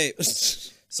 But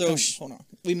so hold on,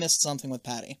 we missed something with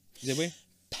Patty. Did we?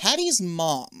 Patty's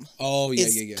mom. Oh yeah,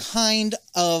 is kind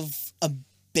of a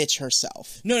bitch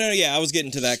herself. No, yeah, I was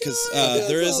getting to that because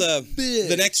there is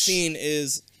the next scene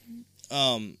is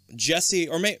Jesse,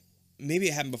 or maybe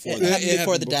it happened before. It happened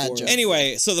before the dad joke.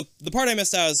 Anyway, so the part I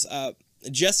missed out is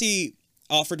Jesse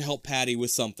offered to help Patty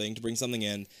with something, to bring something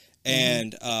in,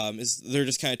 and they're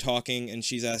just kind of talking, and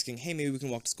she's asking, hey, maybe we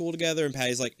can walk to school together, and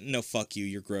Patty's like, no, fuck you,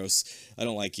 you're gross, I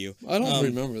don't like you. I don't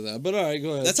remember that, but all right,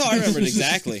 go ahead. That's how I remembered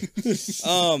exactly.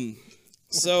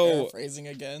 So paraphrasing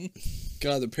again.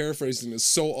 God, the paraphrasing is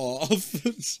so off.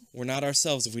 We're not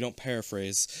ourselves if we don't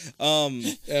paraphrase.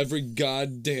 Every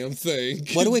goddamn thing.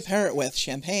 What do we pair it with?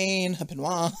 Champagne, a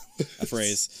Pinot. A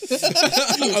phrase.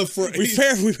 A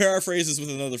phrase. We pair our phrases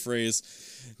with another phrase.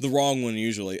 The wrong one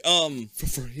usually.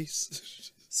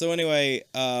 Phrase. So anyway,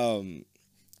 the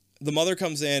mother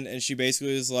comes in and she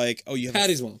basically is like, "Oh, you have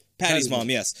Patty's mom. Patty's mom,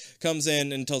 yes, comes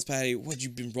in and tells Patty, "What,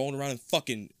 you've been rolling around in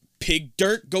fucking pig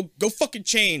dirt? Go fucking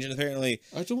change." And apparently,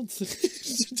 I don't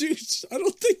think, dude. I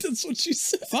don't think that's what she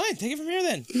said. fine, take it from here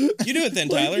then. You do it then,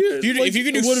 Tyler. Like, if you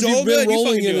can do what so have you been good, you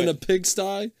rolling fucking do in it. a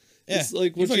pigsty? Yeah, It's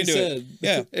like you what she fucking do it. said.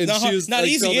 Yeah, And she was not like,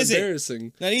 easy, felt is it?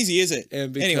 embarrassing. Not easy, is it?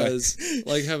 And because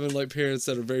like having like parents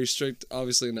that are very strict,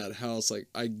 obviously in that house, like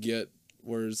I get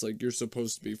where it's like you're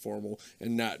supposed to be formal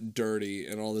and not dirty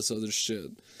and all this other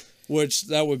shit, which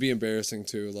that would be embarrassing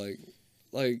too.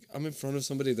 Like I'm in front of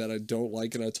somebody that I don't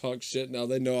like and I talk shit. Now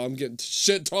they know I'm getting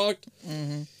shit talked.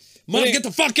 Mom, get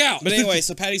the fuck out. But anyway,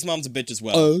 so Patty's mom's a bitch as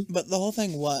well. But the whole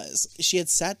thing was, she had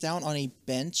sat down on a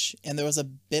bench and there was a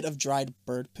bit of dried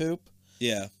bird poop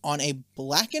Yeah. on a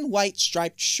black and white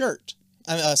striped skirt.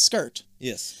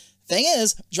 Yes. Thing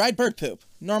is, dried bird poop,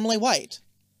 normally white.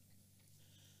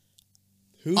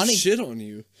 Who on a- shit on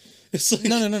you? It's like,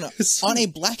 No. it's On a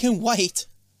black and white,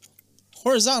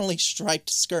 horizontally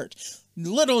striped skirt.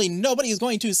 Literally nobody is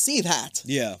going to see that.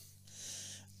 Yeah.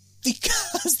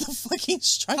 Because the fucking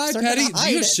stripes Hi, are Patty. gonna Do hide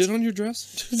you have it. shit on your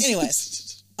dress?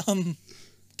 Anyways,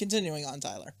 continuing on,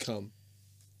 Tyler. Come.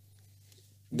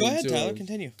 Go Me ahead, too. Tyler.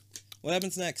 Continue. What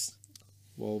happens next?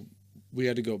 Well, we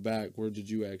had to go back. Where did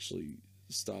you actually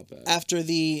stop at? After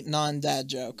the non-dad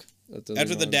joke. That doesn't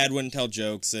After the rhyme. dad wouldn't tell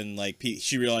jokes, and like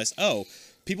she realized, oh,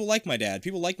 people like my dad.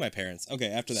 People like my parents. Okay,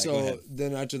 after that, go So ahead.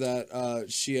 then after that,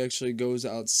 she actually goes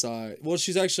outside. Well,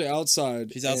 she's actually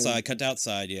outside. She's outside, cut to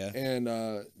outside, yeah.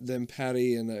 And then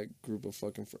Patty and that group of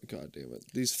fucking God damn it,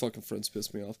 these fucking friends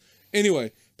piss me off.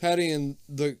 Anyway, Patty and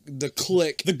the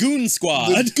clique, The Goon Squad.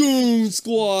 the Goon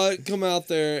Squad, come out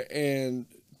there, and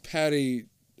Patty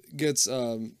gets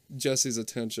Jesse's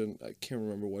attention. I can't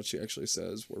remember what she actually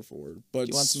says word for word, but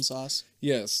You want some sauce?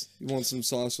 yes, you want some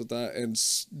sauce with that, and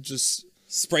just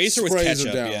Sprays her with sprays ketchup,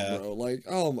 her down, yeah. bro.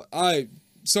 Like,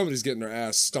 somebody's getting their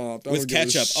ass stomped I With don't give a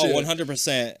ketchup. shit. Oh,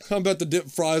 100%. I'm about to dip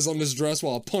fries on this dress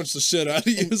while I punch the shit out of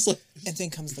you. It's like, And then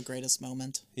comes the greatest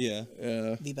moment, Yeah.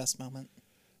 yeah. the best moment.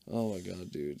 Oh my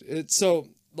god, dude. It's so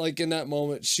like in that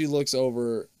moment she looks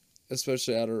over,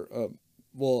 especially at her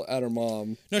at her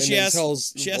mom. No, and she then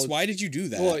asks, why did you do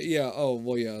that? Well, yeah, oh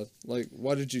well yeah. Like,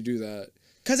 why did you do that?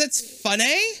 Because it's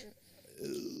funny?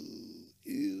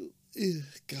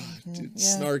 God, dude,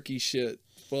 Yeah. snarky shit.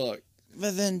 Fuck.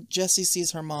 But then Jessie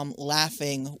sees her mom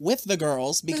laughing with the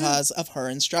girls because of her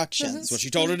instructions. That's what she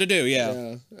told her to do, yeah.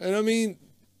 Yeah. And I mean,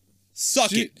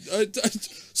 Suck it.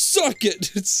 suck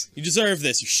it. It's You deserve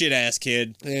this, you shit-ass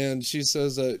kid. and she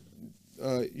says that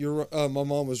my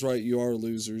mom was right, you are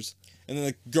losers. And then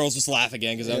the girls just laugh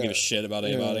again because they don't Yeah. give a shit about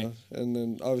anybody. Yeah. And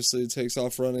then obviously it takes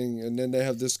off running, and then they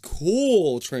have this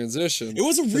cool transition. It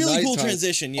was a to really cool nighttime.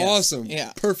 transition, yes. Awesome.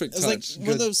 Yeah. Perfect It's touch. like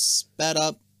one of those sped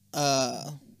up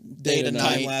day to to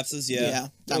night. Time lapses, yeah. Yeah.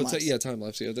 Time lapse. time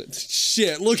lapse. Yeah.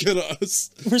 Shit, look at us.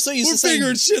 We're so used We're to saying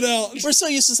figuring shit out. we're so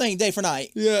used to saying day for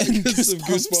night. Yeah, get some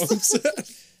Goosebumps.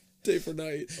 goosebumps. Day for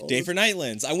night. Day for Night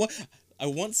Lens. I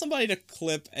want somebody to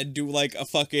clip and do like a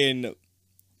fucking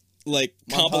like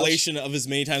compilation of as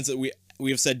many times that we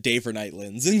have said Day for Night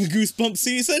Lens in the Goosebumps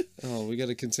season. Oh, we got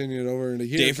to continue it over into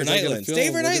here. Day for 'cause I Night got a Lens. feeling Day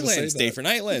for we're Night gonna say Lens. that. Day for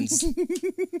Night Lens.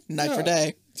 Night for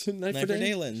day. Night Night for for day.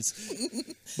 Day Lens.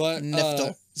 But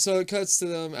Niftel. so it cuts to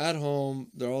them at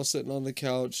home. They're all sitting on the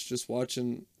couch, just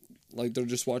watching, like they're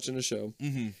just watching a show.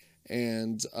 Mm-hmm.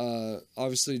 And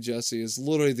obviously Jesse is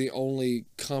literally the only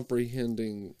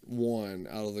comprehending one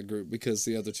out of the group because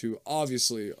the other two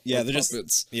obviously are Yeah, they're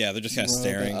puppets. just kind of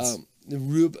staring.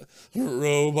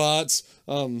 Robots.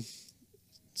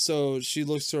 So she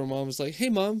looks to her mom and is like, "Hey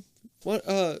mom, what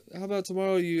how about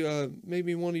tomorrow you make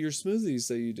me one of your smoothies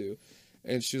that you do?"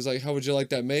 And she was like, "How would you like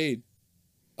that made?"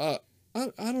 I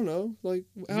don't know, like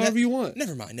however you want.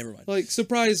 Never mind. Like,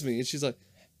 surprise me. And she's like,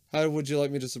 "How would you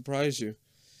like me to surprise you?"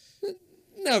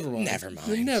 Never mind. Never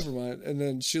mind. Never mind. And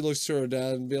then she looks to her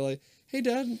dad and be like, "Hey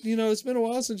dad, it's been a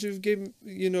while since you've given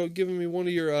me one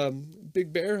of your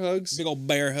big bear hugs." Big old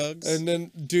bear hugs. And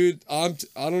then, dude, I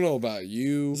don't know about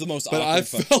you, was the most but I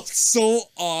awkward felt so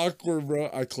awkward, bro.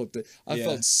 I clipped it. I Yeah.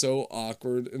 felt so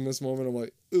awkward in this moment. I'm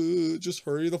like, just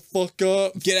hurry the fuck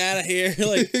up. Get out of here.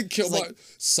 Like, Kill my like-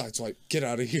 sideswipe. Get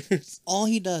out of here. All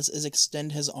he does is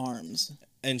extend his arms.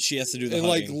 and she has to do the And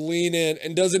like hugging. lean in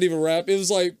and doesn't even rap. It was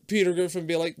like Peter Griffin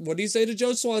be like, "What do you say to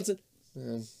Joe Swanson?"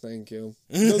 Thank you.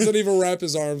 Doesn't even wrap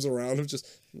his arms around him. Just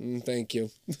thank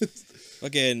you.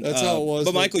 Again, That's how it was,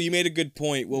 But but- Michael, you made a good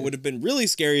point. What would have been really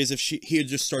scary is if he had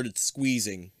just started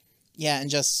squeezing. Yeah, and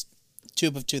just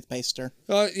tube of toothpaste her.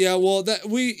 Yeah. Well,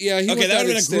 he Okay, went that would have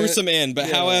been a extent. gruesome end, but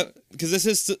Yeah. however, because this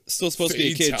is still supposed to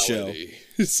be a kid's show. Fatality.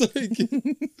 It's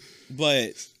like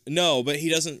But he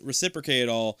doesn't reciprocate at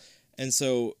all, and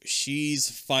so she's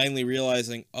finally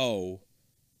realizing, oh,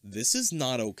 this is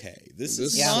not okay. This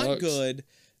is This not sucks. good.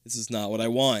 This is not what I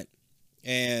want.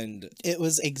 And It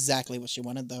was exactly what she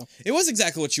wanted, though. it was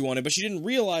exactly what she wanted, but she didn't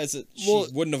realize that she Well,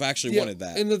 wouldn't have actually wanted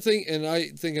that. And the thing, and I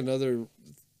think another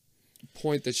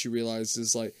point that she realized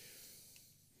is like,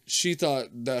 she thought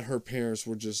that her parents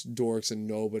were just dorks and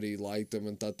nobody liked them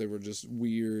and thought they were just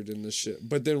weird and the shit.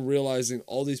 But then realizing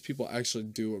all these people actually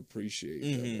do appreciate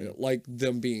them, like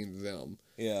them being them.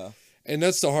 Yeah. And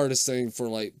that's the hardest thing for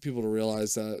like people to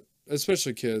realize that,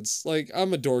 especially kids. Like,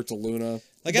 I'm a dork to Luna.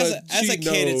 Like, but as she a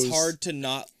kid, it's knows- hard to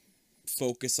not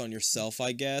focus on yourself,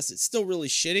 I guess. It's still really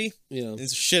shitty. Yeah.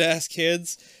 It's shit-ass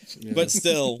kids. But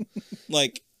still,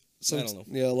 like, I don't know.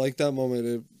 Yeah, like that moment,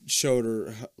 it showed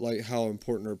her like how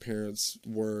important her parents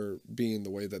were being the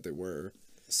way that they were.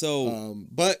 So,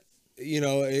 But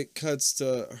it cuts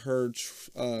to her.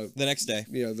 the next day.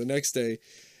 The next day,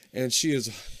 and she is.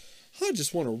 I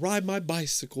just want to ride my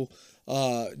bicycle.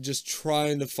 Just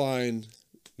trying to find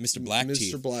Mr.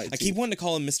 Blackteeth. Mr. Blackteeth. I keep wanting to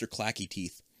call him Mr. Clacky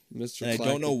Teeth. Mr. And I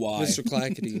don't know why. Mr.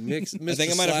 Clackety. Mr. I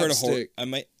think I might have heard a Slapstick.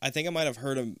 I think I might have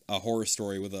heard a horror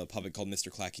story with a puppet called Mr.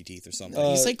 Clacky Teeth or something.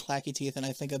 You say clacky teeth, and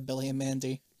I think of Billy and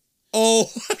Mandy. Oh,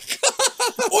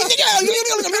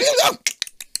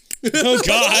 Oh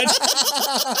God.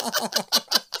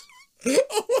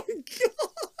 Oh my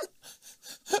god.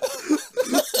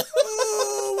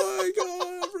 Oh my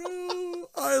god,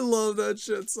 bro. I love that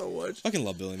shit so much. Fucking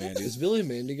love Billy Mandy. Is Billy and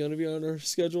Mandy gonna be on our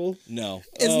schedule? No.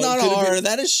 It's not could it be- horror.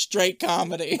 That is straight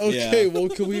comedy. Okay, Yeah. well,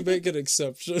 can we make an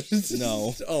exception?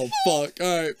 No. Oh, fuck.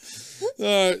 All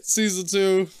right, season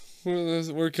 2.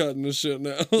 We're cutting this shit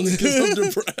now because I'm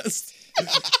depressed.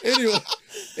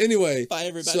 Anyway. Bye,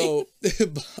 everybody.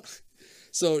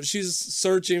 So she's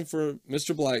searching for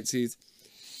Mr. Blackteeth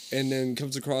and then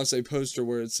comes across a poster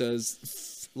where it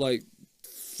says, like,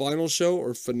 final show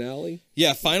or finale?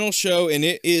 Yeah, final show, and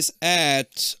it is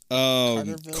at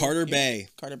Carterville? Carter Yeah, Bay.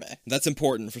 Carter Bay. That's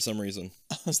important for some reason.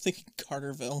 I was thinking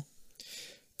Carterville.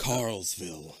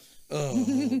 Carlsville. Oh,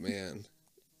 man.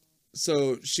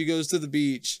 So she goes to the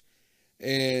beach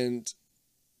and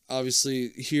obviously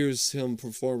hears him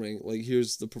performing. Like,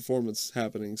 here's the performance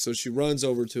happening. So she runs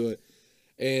over to it.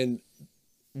 And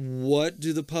what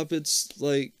do the puppets,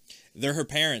 like... They're her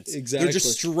parents. Exactly. They're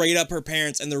just straight up her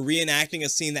parents, and they're reenacting a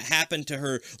scene that happened to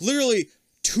her literally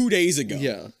 2 days ago.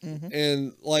 Yeah.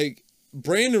 And, like,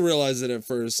 Brandon realized it at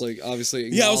first, like, obviously...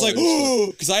 Yeah, I was like, acknowledged,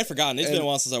 oh, because I had forgotten. It's been a And-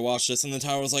 while since I watched this, and then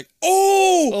Tyler was like,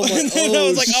 oh! Oh, my- and then I oh,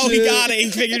 was like, oh, he shit. got it.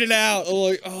 He figured it out. I'm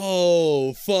like,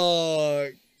 oh,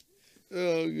 fuck.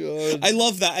 Oh, God. I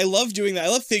love that. I love doing that. I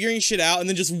love figuring shit out and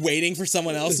then just waiting for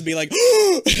someone else to be like,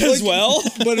 as well.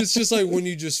 But it's just like when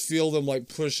you just feel them, like,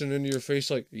 pushing into your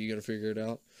face, like, are you going to figure it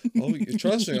out? Oh,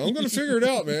 trust me, I'm going to figure it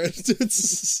out, man.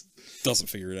 It's... Doesn't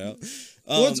figure it out.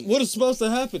 What is supposed to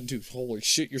happen? Dude, holy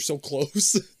shit, you're so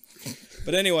close.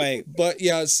 But anyway, But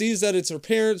yeah, it sees that it's her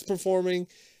parents performing.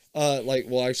 Like,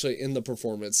 well, actually, in the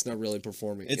performance, not really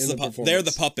performing. it's in the performance. they're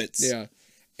the puppets. Yeah,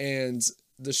 and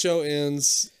the show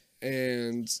ends,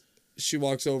 and she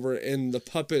walks over, and the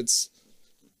puppets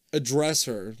address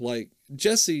her like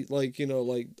Jesse, like, you know,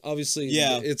 like, obviously,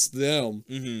 Yeah. it's them,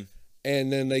 Mm-hmm.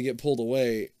 and then they get pulled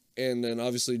away. And then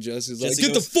obviously Jesse's like, Jesse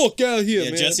get goes- the fuck out of here,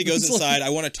 Yeah, man. Jesse goes It's like, inside. I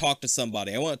want to talk to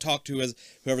somebody. I want to talk to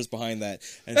whoever's behind that.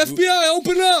 And FBI,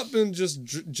 open up! And just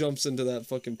jumps into that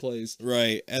fucking place.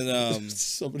 right. And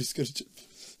Somebody's gonna jump.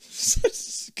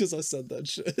 Because I said that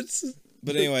shit.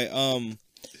 but anyway,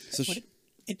 so Would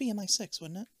it'd be MI6,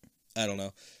 wouldn't it? I don't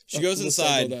know. She goes Let's not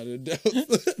go inside. that in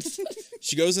depth.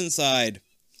 She goes inside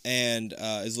and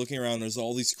is looking around. There's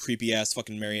all these creepy ass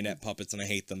fucking marionette puppets, and I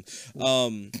hate them.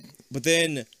 But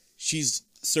then she's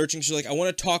searching. She's like, I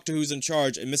want to talk to who's in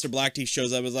charge. And Mr. Blackteeth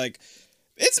shows up. And is like,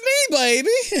 it's me,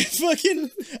 baby. Fucking,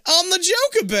 I'm the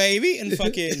Joker, baby. And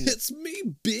fucking, It's me,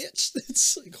 bitch.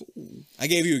 It's like, oh. I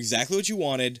gave you exactly what you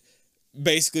wanted.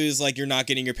 Basically, it's like you're not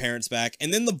getting your parents back.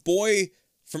 And then the boy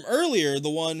from earlier,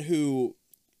 the one who,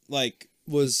 like,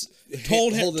 Was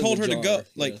told holding her the to go, jar.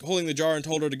 like, Yeah. holding the jar and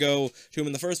told her to go to him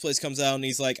in the first place, comes out and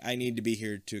he's like, I need to be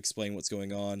here to explain what's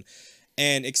going on.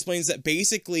 And explains that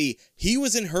basically he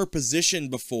was in her position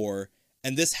before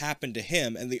and this happened to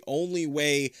him. And the only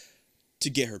way to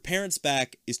get her parents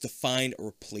back is to find a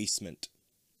replacement.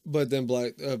 But then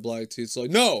Blacktooth's like,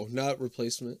 no, not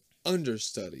replacement,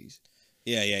 understudies.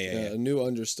 Yeah. A new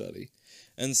understudy.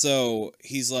 And so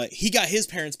he's like, he got his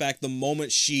parents back the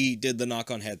moment she did the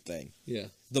knock on head thing. Yeah.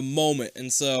 The moment.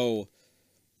 And so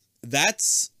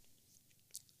that's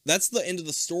the end of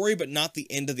the story, but not the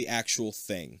end of the actual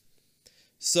thing.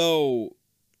 So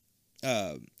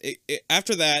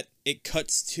after that, it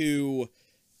cuts to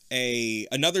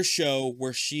another show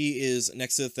where she is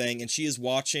next to the thing and she is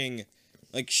watching,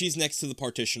 like, she's next to the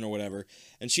partition or whatever,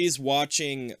 and she's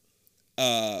watching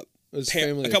a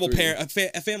family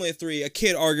of three, a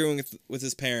kid arguing with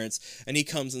his parents, and he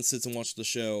comes and sits and watches the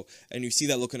show, and you see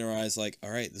that look in her eyes like,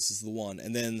 all right, this is the one.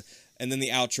 And then the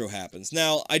outro happens.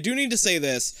 Now, I do need to say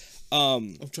this.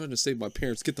 I'm trying to save my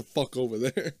parents. Get the fuck over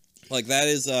there. Like, that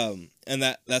is, and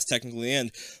that's technically the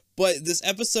end. But this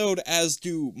episode, as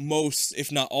do most,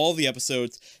 if not all the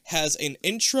episodes, has an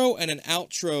intro and an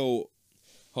outro.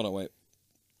 Hold on, wait.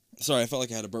 Sorry, I felt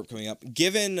like I had a burp coming up.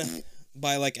 Given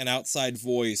by, like, an outside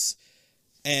voice,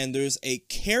 and there's a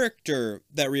character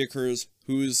that reoccurs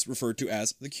who's referred to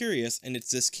as the Curious, and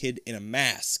it's this kid in a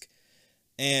mask.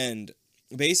 And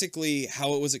basically,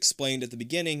 how it was explained at the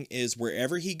beginning is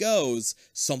wherever he goes,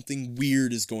 something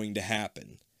weird is going to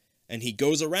happen. And he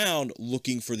goes around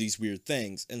looking for these weird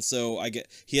things. And so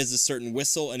he has this certain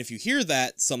whistle, and if you hear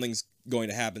that, something's going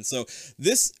to happen. So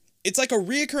it's like a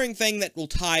reoccurring thing that will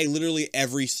tie literally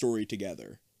every story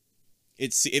together.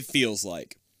 It feels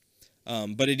like.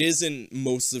 But it is in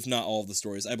most, if not all, of the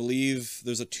stories. I believe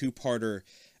there's a 2-parter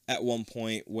at one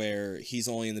point where he's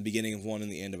only in the beginning of one and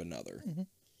the end of another. Mm-hmm.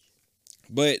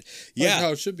 But yeah, Like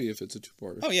how it should be if it's a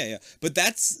two-parter. oh yeah. But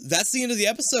that's the end of the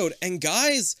episode. And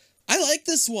guys, I like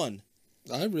this one.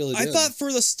 I really I did. thought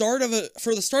for the start of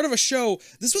a show,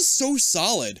 this was so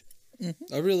solid.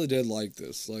 I really did like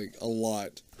this, like, a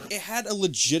lot. It had a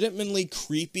legitimately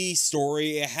creepy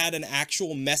story. It had an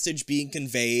actual message being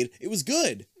conveyed. It was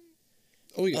good.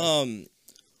 Oh yeah.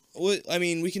 I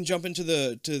mean, we can jump into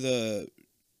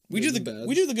we do the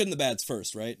good and the bads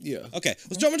first, right? Yeah. Okay,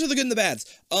 let's jump into the good and the bads.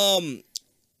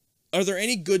 Are there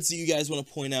any goods that you guys want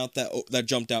to point out that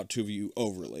jumped out to you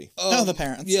overly? No, the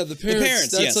parents. Yeah, the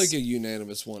parents. That's yes. like a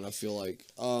unanimous one, I feel like.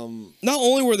 Not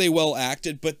only were they well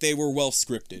acted, but they were well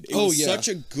scripted. It was such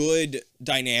a good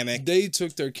dynamic. They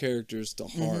took their characters to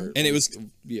heart. And it was...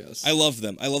 Yes. I love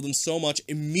them. I love them so much.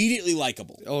 Immediately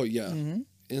likable. Oh, yeah.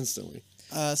 Instantly.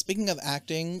 Speaking of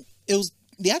acting,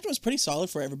 the acting was pretty solid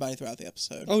for everybody throughout the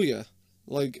episode. Oh, yeah.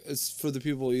 Like, it's for the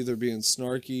people either being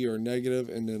snarky or negative,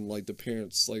 and then, like, the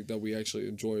parents, like, that we actually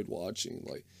enjoyed watching.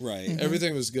 Like, Right.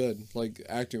 everything was good, like,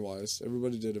 acting-wise.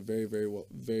 Everybody did a very,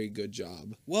 very good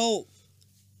job. Well,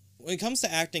 when it comes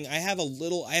to acting, I have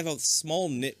a small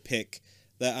nitpick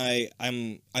that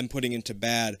I'm putting into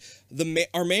bad.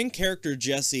 Our main character,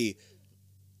 Jessie,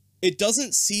 it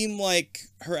doesn't seem like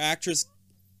her actress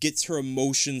gets her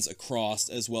emotions across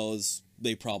as well as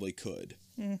they probably could.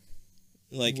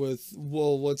 Like,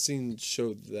 what scene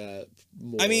showed that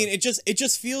more? I mean, it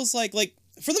just feels like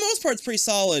for the most part it's pretty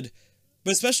solid,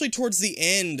 but especially towards the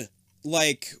end,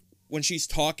 like when she's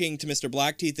talking to Mr.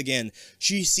 Blackteeth again,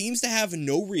 she seems to have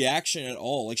no reaction at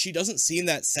all. Like, she doesn't seem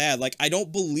that sad. Like, I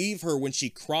don't believe her when she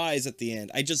cries at the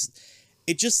end. It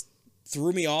just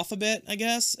threw me off a bit, I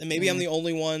guess. And maybe I'm the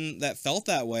only one that felt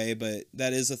that way, but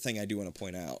that is a thing I do want to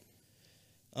point out.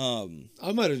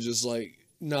 I might have just, like,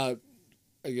 not,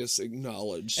 I guess,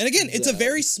 acknowledged. And again, it's a that.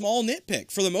 very small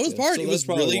nitpick. For the most part, so it that's was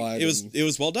probably really, why I it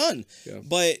was well done. Yeah.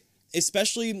 But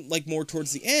especially, like, more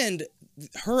towards the end,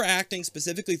 her acting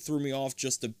specifically threw me off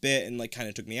just a bit and, like, kind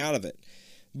of took me out of it.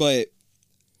 But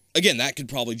again, that could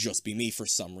probably just be me for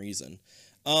some reason.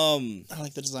 I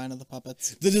like the design of the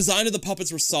puppets. The design of the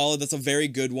puppets were solid. That's a very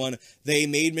good one. They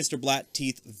made Mr.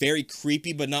 Blackteeth very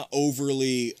creepy, but not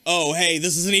overly, oh, hey,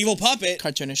 this is an evil puppet.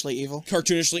 Cartoonishly evil.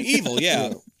 Cartoonishly evil,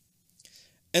 yeah.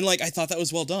 And, like, I thought that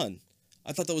was well done.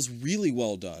 I thought that was really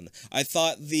well done. I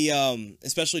thought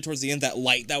especially towards the end, that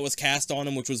light that was cast on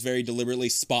him, which was very deliberately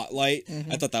spotlight,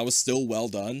 I thought that was still well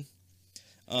done.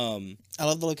 I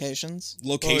love the locations.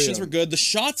 Locations were good. The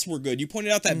shots were good. You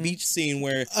pointed out that beach scene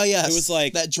where it was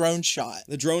like that drone shot.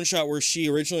 The drone shot where she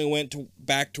originally went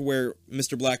back to where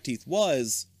Mr. Blackteeth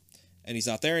was, and he's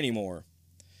not there anymore.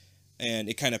 And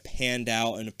it kind of panned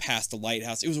out and past the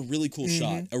lighthouse. It was a really cool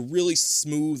shot. A really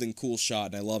smooth and cool shot,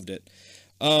 and I loved it.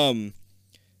 Are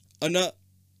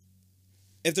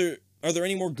there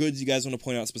any more goods you guys want to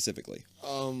point out specifically?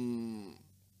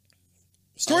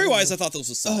 Story-wise, I thought this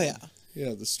was solid. Oh, yeah.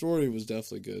 Yeah, the story was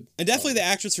definitely good. And definitely the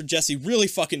actress for Jessie really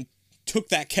fucking took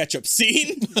that ketchup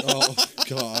scene. Oh,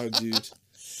 God, dude.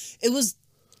 It was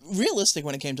realistic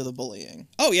when it came to the bullying.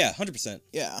 Oh, yeah, 100%.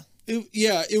 Yeah.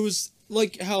 It was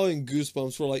like how in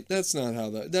Goosebumps we're like, that's not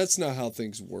how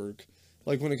things work.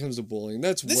 Like when it comes to bullying,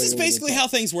 this is basically how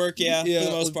things work, yeah, for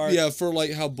the most part. Yeah, for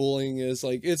like how bullying is,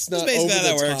 like it's not over basically how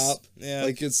that the works. top. Yeah.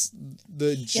 Like it's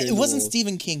the general. It wasn't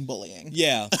Stephen King bullying.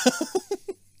 Yeah.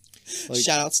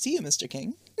 Shout outs to you, Mr.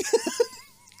 King.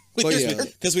 But yeah,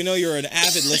 because we know you're an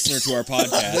avid listener to our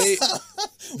podcast.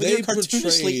 They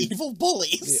cartoonishly evil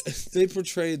bullies. Yeah, they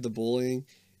portrayed the bullying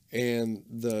and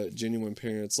the genuine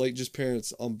parents, like just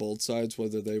parents on both sides,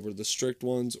 whether they were the strict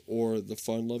ones or the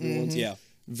fun-loving ones. Yeah.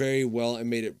 Very well, and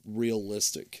made it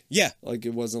realistic. Yeah. Like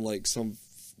it wasn't like some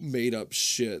made-up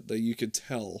shit that you could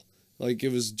tell. Like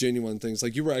it was genuine things.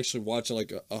 Like you were actually watching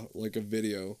like a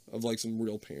video of like some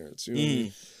real parents. You know what I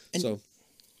mean? So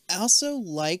I also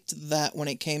liked that when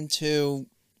it came to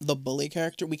the bully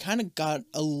character, we kind of got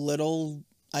a little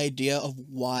idea of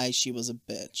why she was a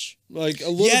bitch. like a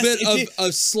little bit of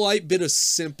a slight bit of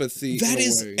sympathy. That in a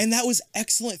is, way. and that was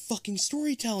excellent fucking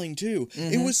storytelling too.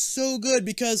 It was so good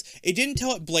because it didn't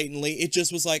tell it blatantly. It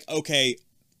just was like, okay,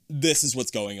 this is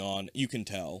what's going on. You can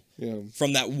tell. Yeah.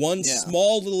 From that one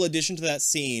small little addition to that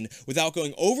scene, without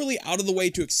going overly out of the way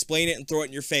to explain it and throw it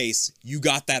in your face, you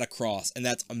got that across, and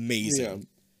that's amazing.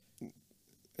 Yeah.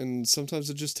 And sometimes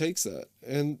it just takes that.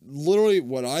 And literally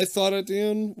what I thought at the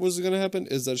end was going to happen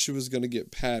is that she was going to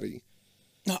get Patty.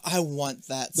 No, I want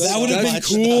that. That would have been much.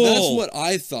 cool. That's what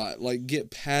I thought. Like,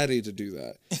 get Patty to do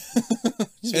that.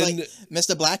 She's like,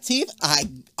 Mr. Blackteeth, I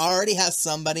already have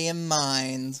somebody in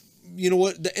mind. you know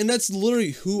what? And that's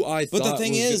literally who I But thought the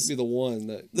thing was is, gonna be the one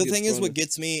that. the gets thing is, brought what in.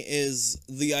 gets me is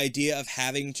the idea of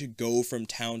having to go from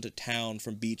town to town,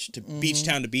 from beach to beach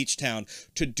town to beach town,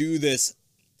 to do this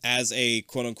as a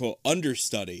quote unquote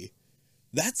understudy.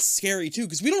 That's scary too,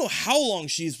 because we don't know how long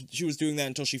she was doing that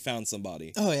until she found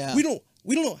somebody. Oh, yeah. We don't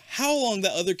know how long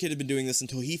that other kid had been doing this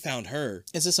until he found her.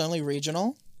 Is this only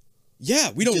regional?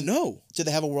 Yeah, we don't know. Do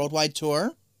they have a worldwide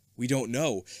tour? We don't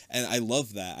know, and I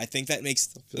love that. I think that makes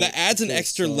feel- that adds an I feel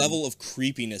extra some- level of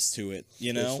creepiness to it.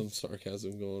 You There's know, some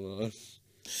sarcasm going on.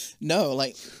 No,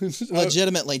 like,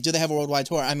 legitimately, do they have a worldwide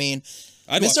tour? I mean,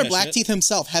 I'd watch Mr. that shit. Blackteeth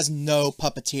himself has no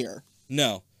puppeteer.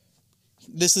 No,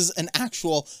 This is an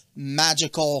actual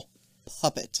magical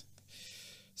puppet.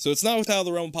 so it's not without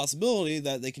the realm of possibility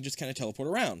that they can just kind of teleport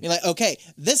around. You're like, okay,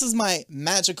 this is my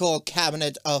magical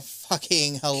cabinet of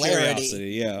fucking hilarity. Curiosity,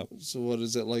 yeah. So what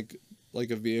is it like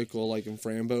a vehicle like in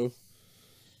Frambo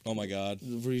Oh my god,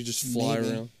 where you just fly Maybe.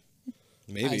 around?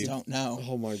 maybe. I don't know.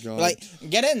 Oh my god! Like,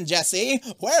 get in, Jesse.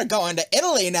 We're going to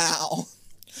Italy now.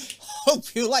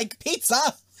 Hope you like pizza.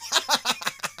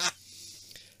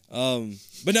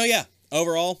 But no, yeah.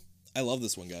 Overall, I love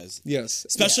this one, guys. yes,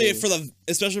 Especially absolutely.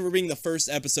 especially for being the first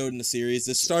episode in the series.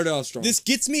 This Started off strong. this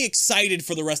gets me excited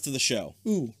for the rest of the show.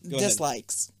 Ooh, Go ahead.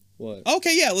 Dislikes. what?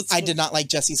 Okay, yeah. Let's. I did not like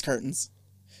Jesse's curtains.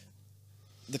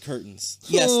 The curtains.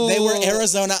 Yes, they were Oh.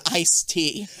 Arizona iced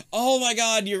tea. Oh my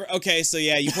god, you're okay. So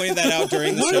yeah, you pointed that out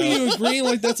during the What show. are you agreeing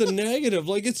like that's a negative?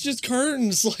 Like it's just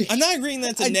curtains. Like I'm not agreeing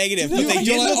that's a negative, but they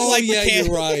You're did like, look oh, like yeah, the can.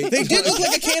 you're right. They did look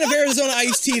like a can of Arizona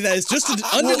iced tea. That is just an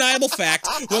undeniable fact.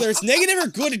 Whether it's negative or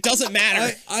good, it doesn't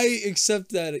matter. I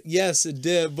accept that. Yes, it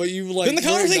did. But you like Then the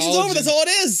you're conversation's over. That's all it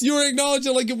is. You were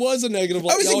acknowledging like it was a negative.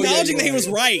 Like, I was oh, yeah, acknowledging you're that he was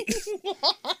right.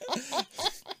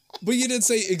 But you didn't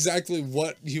say exactly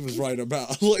what he was right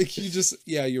about. Like you just,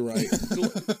 yeah, you're right.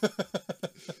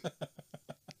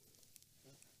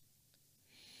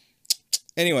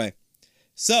 Anyway,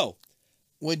 so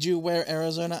Would you wear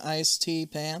Arizona iced tea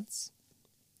pants?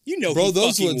 you know, Bro, he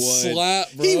those fucking would slap,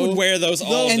 bro. He would wear those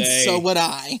all And day. so would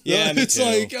I. Yeah, me it's too.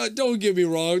 like don't get me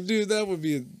wrong, dude. That would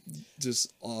be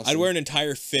just awesome. I'd wear an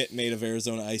entire fit made of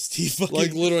Arizona iced tea. Fucking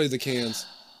like literally the cans.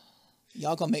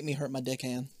 Y'all gonna make me hurt my dick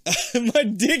hand. my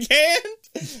dick hand.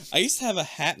 I used to have a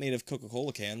hat made of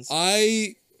Coca-Cola cans.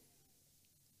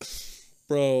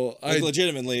 Bro, Like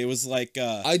legitimately, it was like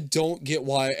I don't get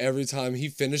why every time he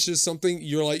finishes something,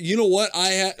 you're like, you know what?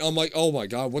 I'm like, oh my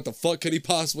god, what the fuck could he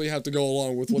possibly have to go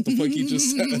along with what the fuck he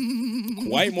just said?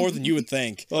 quite more than you would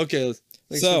think. Okay,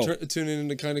 thanks So- for tuning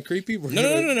into Kind of Creepy. We're No,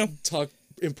 gonna no. talk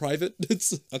in private.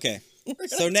 It's Okay.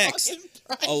 So next,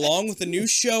 along with a new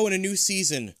show and a new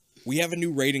season, we have a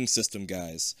new rating system,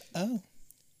 guys. Oh.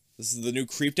 This is the new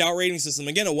creeped out rating system.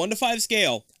 Again, a 1 to 5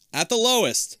 scale. At the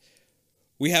lowest,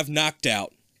 we have knocked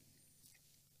out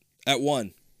at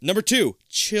 1. Number 2,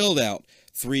 chilled out.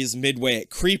 3 is midway at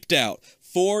creeped out.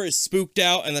 4 is spooked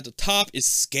out, and at the top is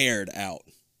scared out.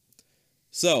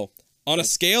 So, on a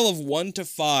scale of 1 to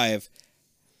 5,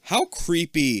 how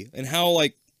creepy and how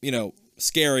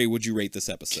scary would you rate this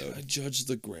episode? I judge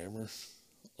the grammar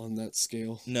on that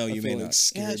scale. No, you I may feel not. Yeah,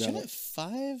 Scared shouldn't out.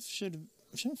 5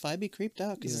 shouldn't 5 be creeped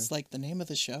out because it's like the name of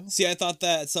the show? See, I thought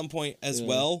that at some point as Yeah.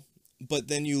 well, but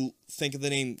then you think of the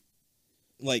name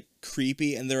like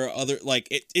creepy, and there are other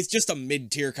it's just a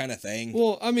mid-tier kind of thing.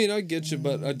 Well, I mean, I get you,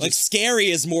 but I just Like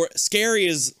scary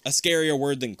is a scarier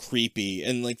word than creepy,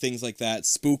 and like things like that.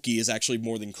 Spooky is actually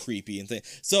more than creepy and thing.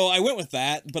 So I went with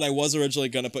that, but I was originally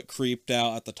gonna put creeped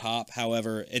out at the top.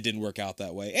 However, it didn't work out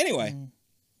that way. Anyway,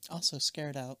 Also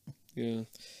scared out. yeah.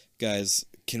 guys,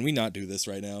 can we not do this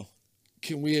right now?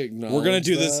 Can we acknowledge? We're gonna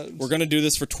do this. that? We're gonna do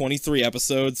this for 23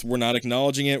 episodes. We're not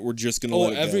acknowledging it. We're just gonna Oh,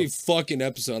 let it every go. fucking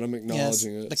episode, I'm Yes,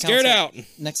 acknowledging it. the Scared council- out.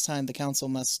 Next time the council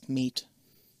must meet.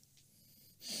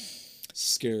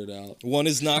 Scared out. 1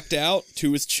 is knocked out,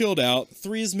 2 is chilled out,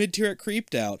 3 is mid-tier at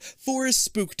creeped out, 4 is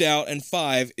spooked out, and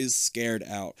 5 is scared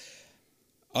out.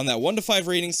 On that 1 to 5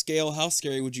 rating scale, how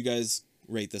scary would you guys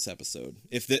rate this episode?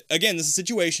 Again, this is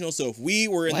situational, so if we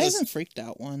were in Why this... isn't freaked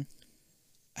out one?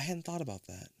 I hadn't thought about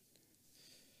that.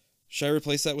 Should I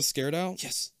replace that with scared out?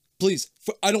 Yes, please.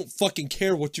 I don't fucking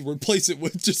care what you replace it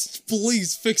with. Just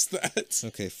please fix that.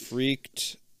 Okay,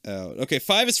 freaked out. Okay,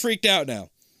 5 is freaked out now.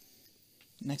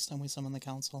 Next time we summon the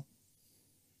council,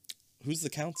 Who's the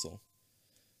council?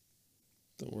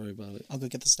 Don't worry about it. I'll go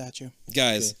get the statue.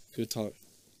 Guys, Okay, good talk.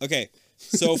 okay,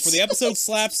 so for the episode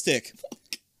Slapstick,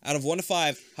 out of 1 to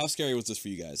 5, how scary was this for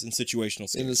you guys in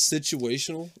situational In a scale?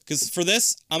 situational, Because for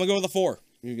this, I'm going to go with a 4.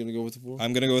 you're gonna go with the 4.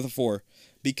 I'm going to go with a 4.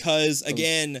 Because,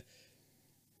 again,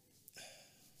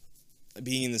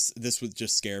 being in this would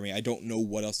just scare me. I don't know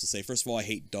what else to say. First of all, I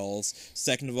hate dolls.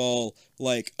 Second of all,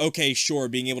 like, okay, sure,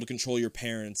 being able to control your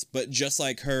parents, but just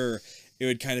like her, it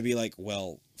would kind of be like,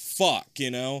 well, fuck,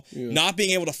 you know? Yeah. Not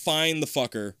being able to find the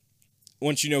fucker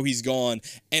once you know he's gone,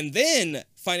 and then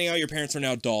finding out your parents are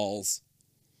now dolls,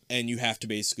 and you have to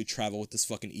basically travel with this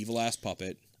fucking evil-ass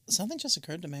puppet. Something just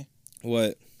occurred to me.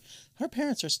 What? Her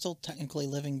parents are still technically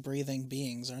living, breathing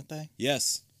beings, aren't they?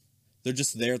 Yes. They're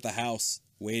just there at the house,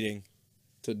 waiting.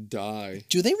 To die.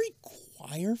 Do they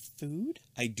require food?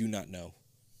 I do not know.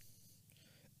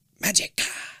 Magic!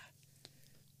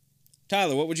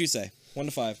 Tyler, what would you say? 1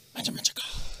 to 5. Magic.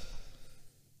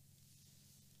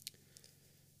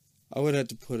 I would have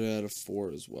to put it at a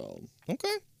 4 as well.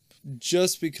 Okay.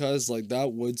 Just because, like,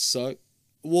 that would suck.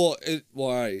 Well,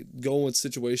 alright, going with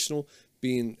situational,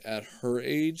 being at her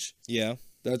age, Yeah.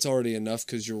 that's already enough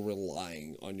because you're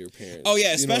relying on your parents. Oh, yeah, You know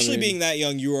what I especially mean? being that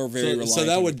young, you are very reliant So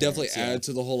that on would your definitely parents, yeah. add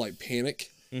to the whole, like,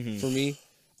 panic for me.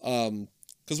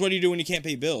 Because what do you do when you can't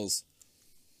pay bills?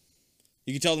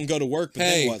 You can tell them go to work, but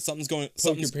Hey, then what? Something's going... Poke your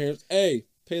Something's... parents, hey,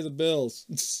 pay the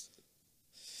bills.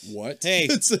 What? Hey,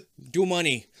 It's do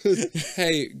money.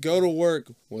 hey, go to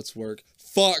work. What's work?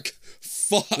 Fuck.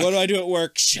 What do I do at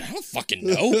work? Shit, I don't fucking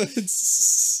know.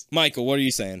 It's- Michael, what are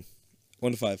you saying?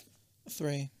 1 to 5.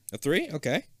 3. A 3?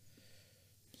 Okay.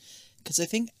 Because I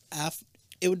think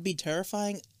it would be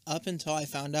terrifying up until I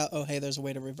found out, oh, hey, there's a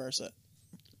way to reverse it.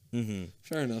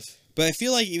 Fair enough. But I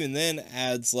feel like even then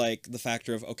adds, like, the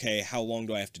factor of, okay, how long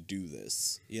do I have to do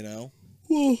this? You know?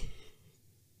 Well,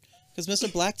 Because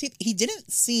Mr. Blackteeth, he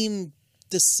didn't seem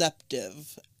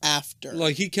deceptive after.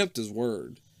 like, he kept his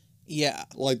word. Yeah.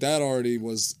 Like, that already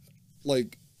was,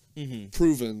 like,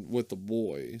 proven with the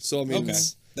boy. So, I mean, Okay.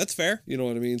 it's- That's fair. you know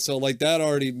what I mean? So, like, that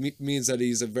already means that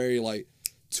he's a very, like,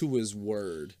 to his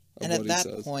word of And what at he that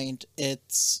says. point,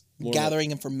 it's More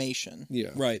gathering information. Yeah.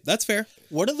 Right. That's fair.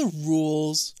 What are the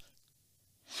rules?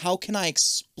 How can I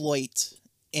exploit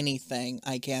anything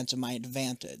I can to my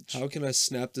advantage? How can I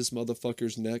snap this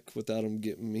motherfucker's neck without him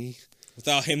getting me?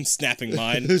 Without him snapping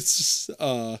mine. It's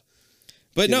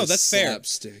But get no, a that's fair.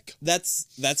 slapstick.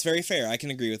 That's very fair. I can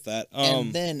agree with that.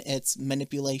 And then it's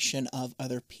manipulation of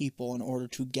other people in order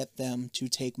to get them to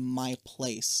take my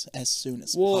place as soon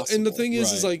as Well, possible. and the thing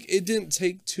is Right. like it didn't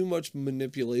take too much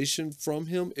manipulation from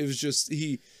him. It was just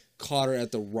he caught her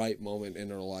at the right moment in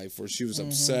her life where she was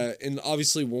upset. And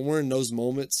obviously, when we're in those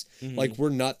moments, like we're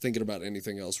not thinking about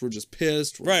anything else. We're just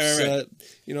pissed. We're Right, right, upset. right.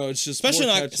 You know, it's just especially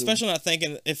more not catching- especially not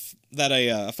thinking if that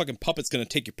a fucking puppet's gonna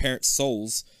take your parents'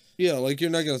 souls. Yeah, like you're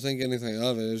not gonna think anything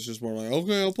of it. It's just more like,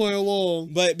 okay, I'll play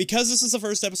along. But because this is the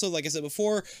first episode, like I said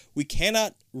before, we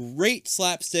cannot rate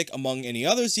Slapstick among any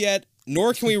others yet,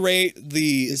 nor can we rate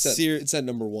the series. It's at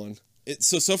number 1.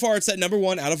 So far, it's at number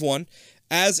 1 out of 1,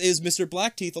 as is Mr.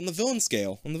 Blackteeth on the villain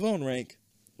scale, on the villain rank.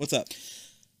 What's up?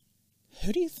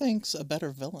 Who do you think's a better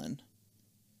villain?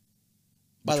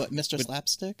 By the way, Mr.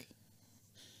 Slapstick?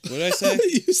 What did I say?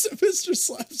 You said Mr.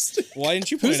 Slapstick. Why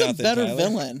didn't you point Who's it a out then, better Tyler?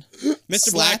 villain? Mr.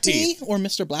 Slappy Blackteeth. or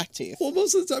Mr. Blackteeth? Well,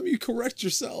 most of the time you correct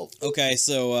yourself. Okay,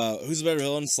 so who's a better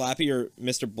villain, Slappy or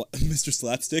Mr.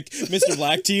 Slapstick? Mr.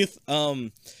 Blackteeth?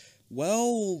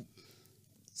 Well,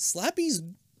 Slappy's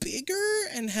bigger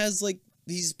and has like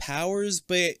these powers,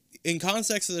 but in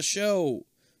context of the show,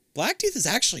 Blackteeth has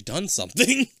actually done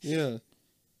something. Yeah.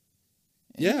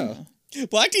 Yeah.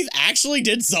 Blackteeth actually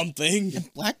did something.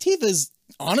 Blackteeth is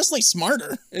honestly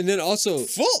smarter. And then also,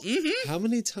 Full. how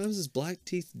many times has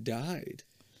Blackteeth died?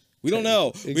 We don't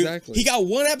know. Exactly. He got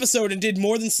one episode and did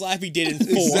more than Slappy did in 4.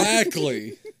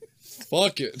 Exactly.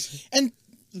 Fuck it. And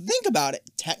think about it.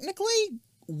 Technically,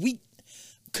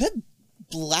 could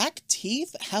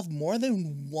Blackteeth have more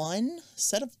than one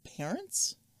set of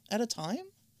parents at a time?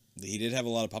 He did have a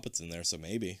lot of puppets in there, so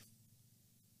maybe.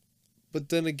 But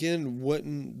then again,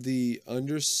 wouldn't the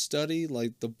understudy,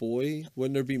 like the boy,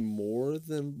 wouldn't there be more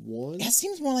than one? That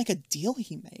seems more like a deal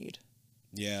he made.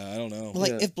 Yeah, I don't know.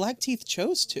 Like, Yeah. if Blackteeth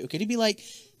chose to, could he be like,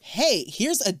 hey,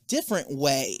 here's a different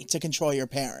way to control your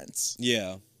parents?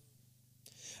 Yeah.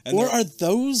 And Or there- are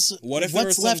those What if there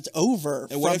what's was left over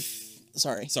and what from... if-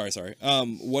 Sorry. Sorry.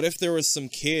 What if there was some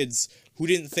kids who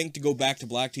didn't think to go back to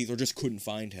Blackteeth or just couldn't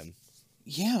find him?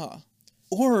 Yeah.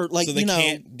 Or, like, So they you know,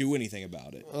 can't do anything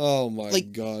about it. Oh my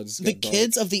like, god. it's the got dark.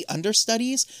 kids of the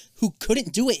understudies who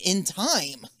couldn't do it in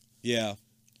time Yeah.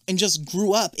 and just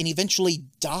grew up and eventually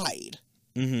died.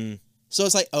 Mm-hmm. So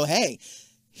it's like, oh, hey,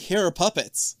 here are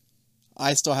puppets.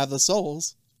 I still have the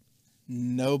souls.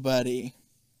 Nobody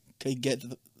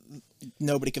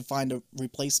could find a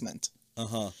replacement.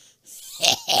 Uh-huh.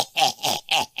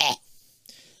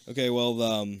 Okay,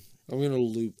 well, I'm gonna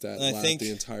loop that I laugh think-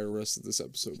 the entire rest of this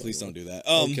episode. Please don't do that.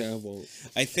 Okay, I won't.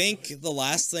 I think the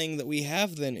last thing that we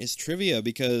have then is trivia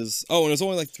because and there's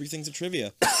only like 3 things of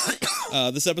trivia.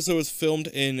 This episode was filmed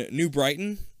in New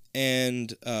Brighton and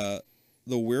the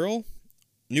Wirral.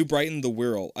 New Brighton, the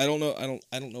Wirral. I don't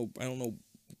know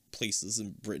places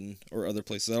in Britain or other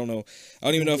places. I don't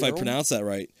even know if I Wirral? pronounced that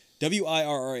right.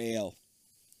 Wirral.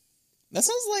 That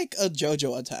sounds like a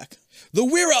JoJo attack. The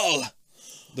Wirral.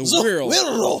 The Wirral.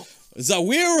 Wirral.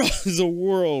 The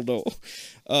world.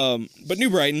 But New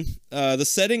Brighton. The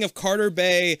setting of Carter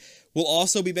Bay will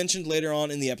also be mentioned later on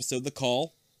in the episode The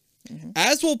Call.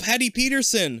 As will Patty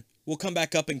Peterson will come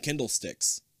back up in Kindle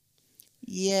Sticks.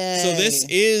 Yay. So this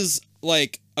is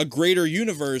like a greater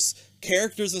universe.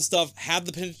 Characters and stuff have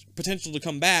the potential to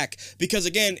come back because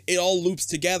again, it all loops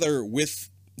together with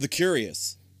the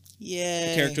Curious. Yay.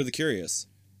 The character of the Curious.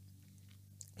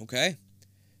 Okay.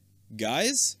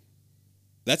 Guys,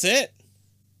 that's it.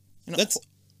 You know, That's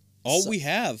all we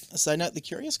have. a side note, the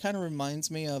Curious kind of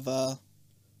reminds me of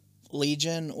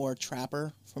Legion or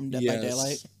Trapper from Dead by Yes.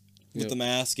 Daylight. With the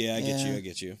mask, yeah, I Yeah.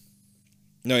 get you.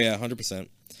 No, yeah, 100%.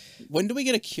 When do we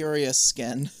get a Curious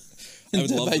skin? I would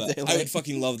Dead love by that. I Daylight? would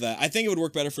fucking love that. I think it would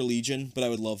work better for Legion, but I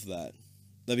would love that.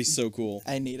 That'd be so cool.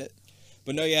 I need it.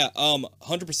 But no, yeah,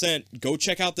 100%. Go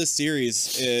check out this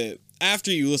series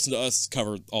after you listen to us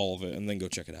cover all of it, and then go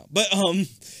check it out. But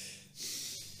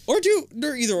or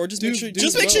either or. Just make sure. do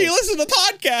Just make sure you both. listen to the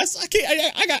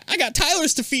podcast. I got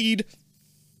Tyler's to feed.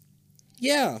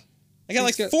 Yeah. I got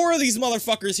like He's got- 4 of these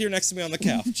motherfuckers here next to me on the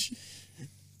couch.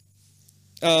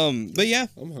 But yeah,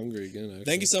 I'm hungry again. Actually.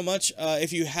 thank you so much.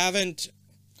 If you haven't,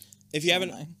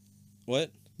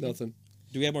 what? Nothing.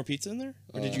 Do we have more pizza in there,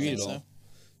 or did you eat it so. all?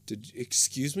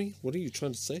 Excuse me? What are you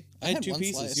trying to say? I had had 2 one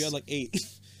pieces. slice. You had like 8.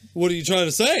 What are you trying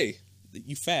to say?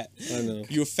 You fat. I know.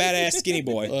 You a fat ass skinny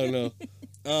boy. I know.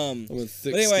 Um, I'm a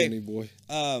thick, But anyway, skinny boy.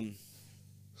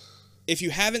 if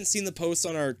you haven't seen the posts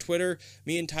on our Twitter,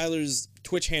 me and Tyler's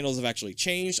Twitch handles have actually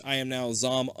changed. I am now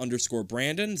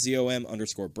Zom_Brandon,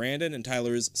 ZOM_Brandon, and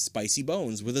Tyler's Spicy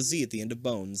Bones with a Z at the end of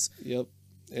Bones. Yep.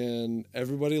 And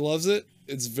everybody loves it.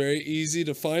 It's very easy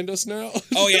to find us now.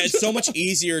 Oh yeah, it's so much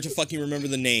easier to fucking remember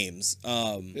the names.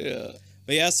 Yeah.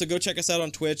 But yeah, so go check us out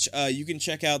on Twitch. You can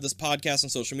check out this podcast on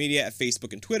social media at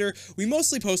Facebook and Twitter. We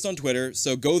mostly post on Twitter,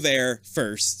 so go there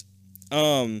first.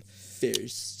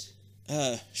 First.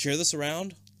 Share this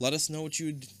around. Let us know what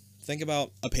you'd think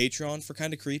about a Patreon for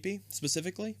Kinda Creepy,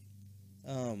 specifically.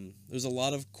 There's a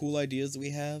lot of cool ideas that we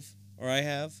have, or I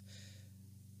have,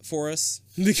 for us,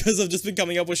 because I've just been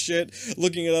coming up with shit,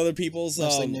 looking at other people's,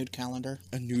 Mostly nude calendar.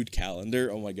 a nude calendar.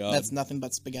 Oh my god. That's nothing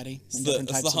but spaghetti and The- different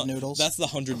that's types the of noodles. That's the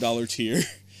 $100 tier.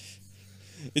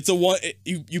 It's a one.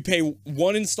 You pay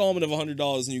one installment of $100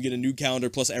 and you get a new calendar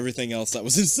plus everything else that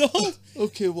was installed.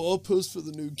 Okay, well, I'll post for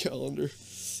the new calendar.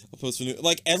 I'll post for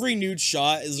like every nude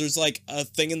shot is there's like a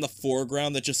thing in the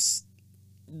foreground that just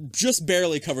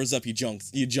barely covers up your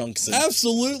junks.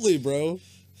 Absolutely, bro.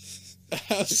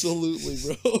 Absolutely,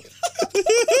 bro.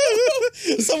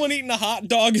 Someone eating a hot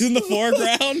dog is in the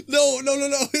foreground. No.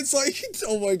 It's like,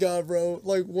 oh my god, bro.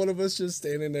 Like, one of us just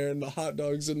standing there and the hot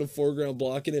dog's in the foreground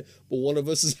blocking it, but one of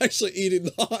us is actually eating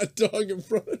the hot dog in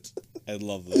front. I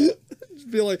love that. Just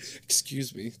be like,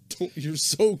 excuse me, you're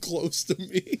so close to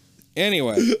me.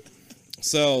 Anyway,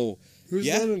 so Who's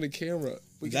yeah, running the camera?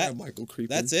 We can That- have Michael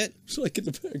creeping. that's it. Just like in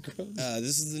the background.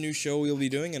 This is the new show we'll be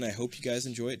doing, and I hope you guys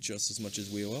enjoy it just as much as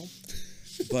we will.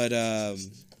 But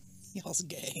Y'all's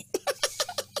gay.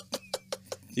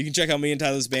 you can check out me and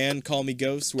Tyler's band, Call Me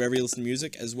Ghost, wherever you listen to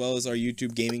music, as well as our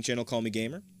YouTube gaming channel, Call Me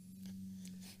Gamer.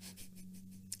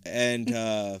 And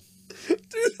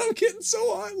Dude, I'm getting so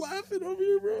hot laughing over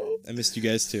here, bro. I missed you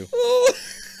guys too. Oh.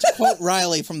 To quote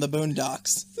Riley from the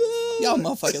Boondocks, y'all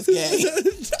motherfuckers gay.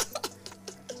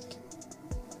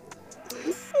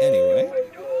 Anyway.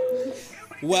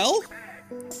 Well,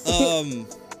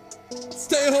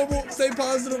 Stay humble, stay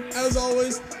positive, as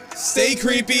always. stay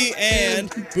creepy and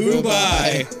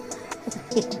boo-bye.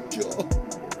 God.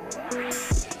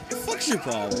 Fuck's your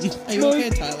problem? Are you okay,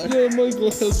 Tyler? Yeah,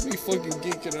 Michael has me fucking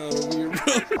geeking out over here,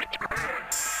 bro.